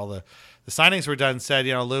after all the signings were done said,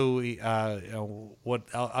 Lou, what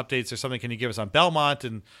updates or something can you give us on Belmont?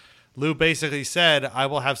 And Lou basically said, I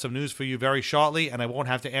will have some news for you very shortly, and I won't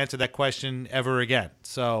have to answer that question ever again.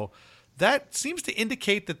 So that seems to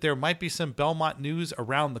indicate that there might be some Belmont news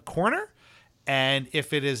around the corner. And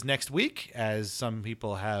if it is next week, as some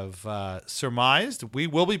people have surmised, we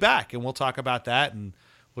will be back, and we'll talk about that, and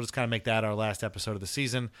we'll just kind of make that our last episode of the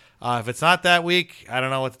season. If it's not that week, I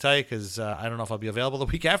don't know what to tell you because I don't know if I'll be available the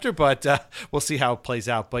week after, but we'll see how it plays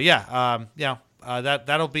out. But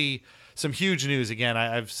that'll be some huge news. Again,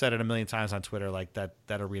 I've said it a million times on Twitter, like that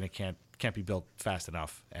arena can't be built fast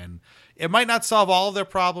enough, and it might not solve all of their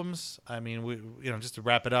problems. I mean, we just to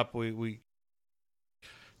wrap it up, we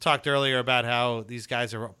talked earlier about how these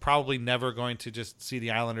guys are probably never going to just see the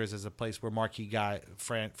Islanders as a place where marquee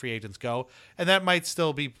free agents go. And that might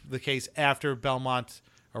still be the case after Belmont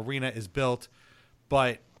Arena is built,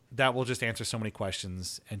 but that will just answer so many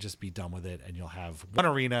questions and just be done with it. And you'll have one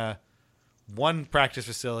arena, one practice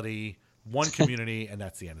facility, one community, and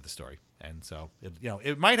that's the end of the story. And so,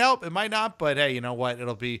 it might help, it might not, but hey, you know what?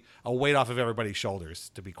 It'll be a weight off of everybody's shoulders,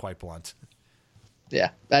 to be quite blunt.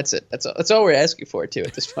 Yeah, that's it. That's all we're asking for too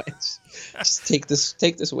at this point. Just take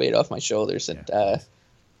this weight off my shoulders, and I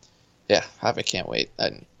can't wait.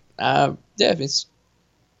 And it's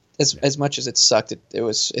as much as it sucked.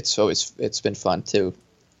 It's been fun to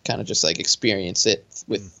kind of just like experience it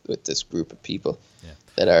with this group of people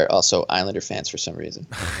that are also Islander fans for some reason,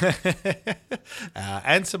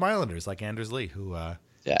 and some Islanders like Anders Lee who.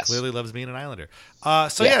 Clearly loves being an Islander.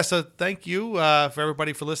 So thank you for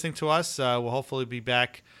everybody for listening to us. We'll hopefully be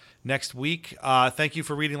back next week. Thank you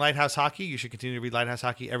for reading Lighthouse Hockey. You should continue to read Lighthouse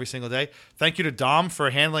Hockey every single day. Thank you to Dom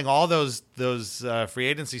for handling all those free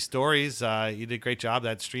agency stories. You did a great job.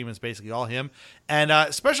 That stream is basically all him.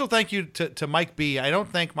 And special thank you to Mike B. I don't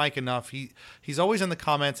thank Mike enough. He's always in the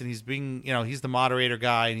comments, and he's being, he's the moderator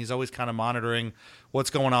guy, and he's always kind of monitoring what's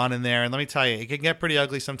going on in there. And let me tell you, it can get pretty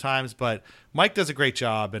ugly sometimes, but Mike does a great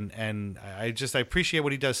job, and I appreciate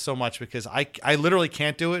what he does so much, because I literally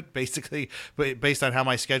can't do it, basically, based on how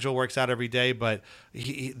my schedule works out every day. But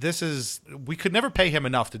we could never pay him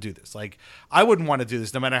enough to do this. Like, I wouldn't want to do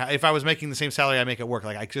this no matter if I was making the same salary I make at work.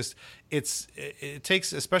 Like, it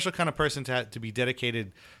takes a special kind of person to be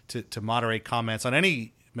dedicated to moderate comments on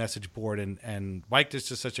any message board, and Mike does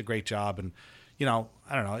just such a great job. And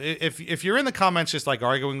I don't know, if you're in the comments just like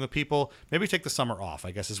arguing with people, maybe take the summer off, I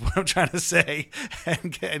guess is what I'm trying to say,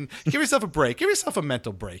 and give yourself a break. Give yourself a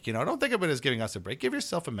mental break. Don't think of it as giving us a break. Give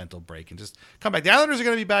yourself a mental break and just come back. The Islanders are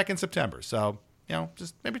going to be back in September, so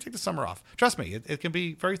just maybe take the summer off. Trust me, it can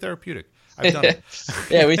be very therapeutic. I've done it.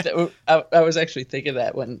 Yeah, I was actually thinking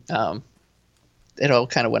that when it all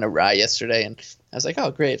kind of went awry yesterday, and I was like, oh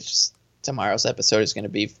great, it's just tomorrow's episode is going to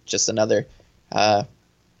be just another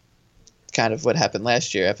kind of what happened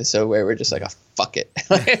last year episode where we're just like, oh, fuck it.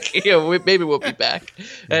 Maybe we'll be back.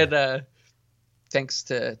 And thanks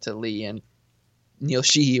to Lee and Neil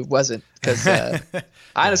Sheehy, it wasn't, because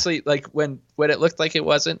honestly, like when it looked like it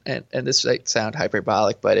wasn't, and this might sound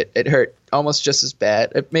hyperbolic, but it hurt almost just as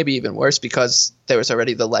bad, maybe even worse, because there was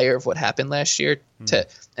already the layer of what happened last year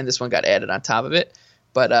and this one got added on top of it.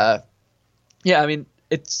 But I mean,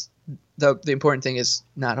 it's the important thing is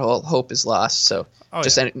not all hope is lost. So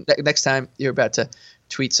next time you're about to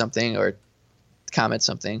tweet something or comment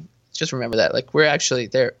something, just remember that, like, we're actually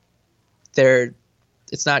there.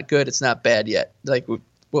 It's not good. It's not bad yet. Like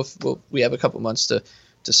we have a couple months to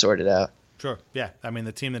sort it out. Sure. Yeah. I mean,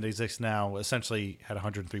 the team that exists now essentially had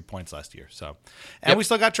 103 points last year. So, and we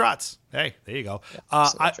still got Trotz. Hey, there you go.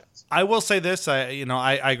 I will say this. I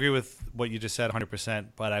agree with what you just said 100%.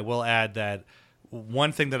 But I will add that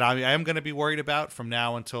one thing that I am going to be worried about from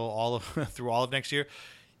now until through all of next year,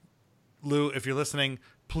 Lou, if you're listening,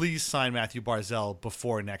 please sign Matthew Barzal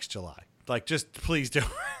before next July. Like, just please do,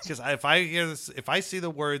 because if I hear this, if I see the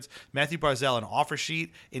words Matthew Barzal an offer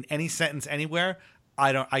sheet in any sentence anywhere,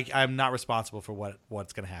 I'm not responsible for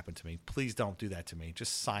what's going to happen to me. Please don't do that to me.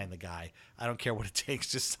 Just sign the guy. I don't care what it takes.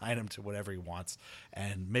 Just sign him to whatever he wants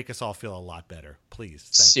and make us all feel a lot better. Please.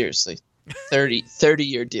 Seriously.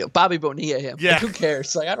 30-year deal. Bobby Bonilla him. Yeah. Like, who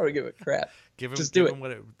cares? Like, I don't give a crap. Just do it.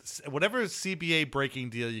 Whatever CBA breaking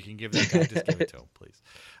deal you can give that guy, just give it to him, please.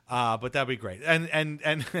 But that'd be great.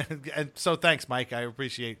 And so thanks, Mike. I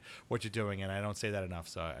appreciate what you're doing, and I don't say that enough.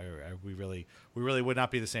 So we really would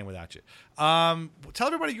not be the same without you. Tell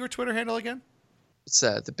everybody your Twitter handle again. It's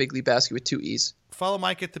the Big Lebowski with 2 E's. Follow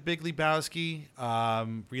Mike at the Big Lebowski.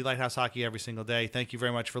 Read Lighthouse Hockey every single day. Thank you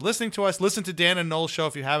very much for listening to us. Listen to Dan and Noel's show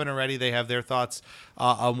if you haven't already. They have their thoughts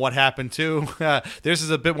on what happened too. Theirs is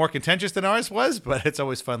a bit more contentious than ours was, but it's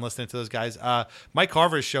always fun listening to those guys. Mike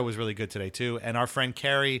Carver's show was really good today too, and our friend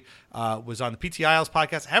Carrie was on the PT Isles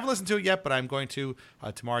podcast. I haven't listened to it yet, but I'm going to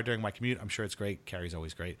tomorrow during my commute. I'm sure it's great. Carrie's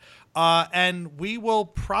always great. And we will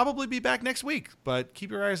probably be back next week, but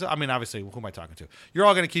keep your ears. I mean, obviously, who am I talking to? You're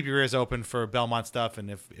all going to keep your ears open for Belmont stuff, and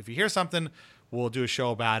if you hear something, we'll do a show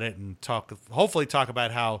about it and hopefully talk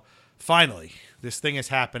about how finally this thing is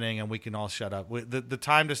happening and we can all shut up. The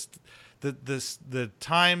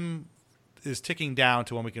time is ticking down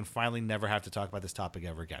to when we can finally never have to talk about this topic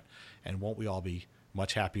ever again, and won't we all be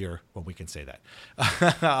much happier when we can say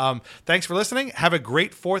that? Thanks for listening. Have a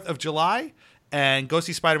great 4th of July, and go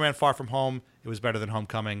see Spider-Man Far From Home. It was better than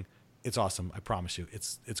Homecoming. It's awesome. I promise you.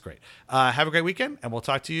 It's great. Have a great weekend, and we'll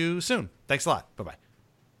talk to you soon. Thanks a lot. Bye-bye.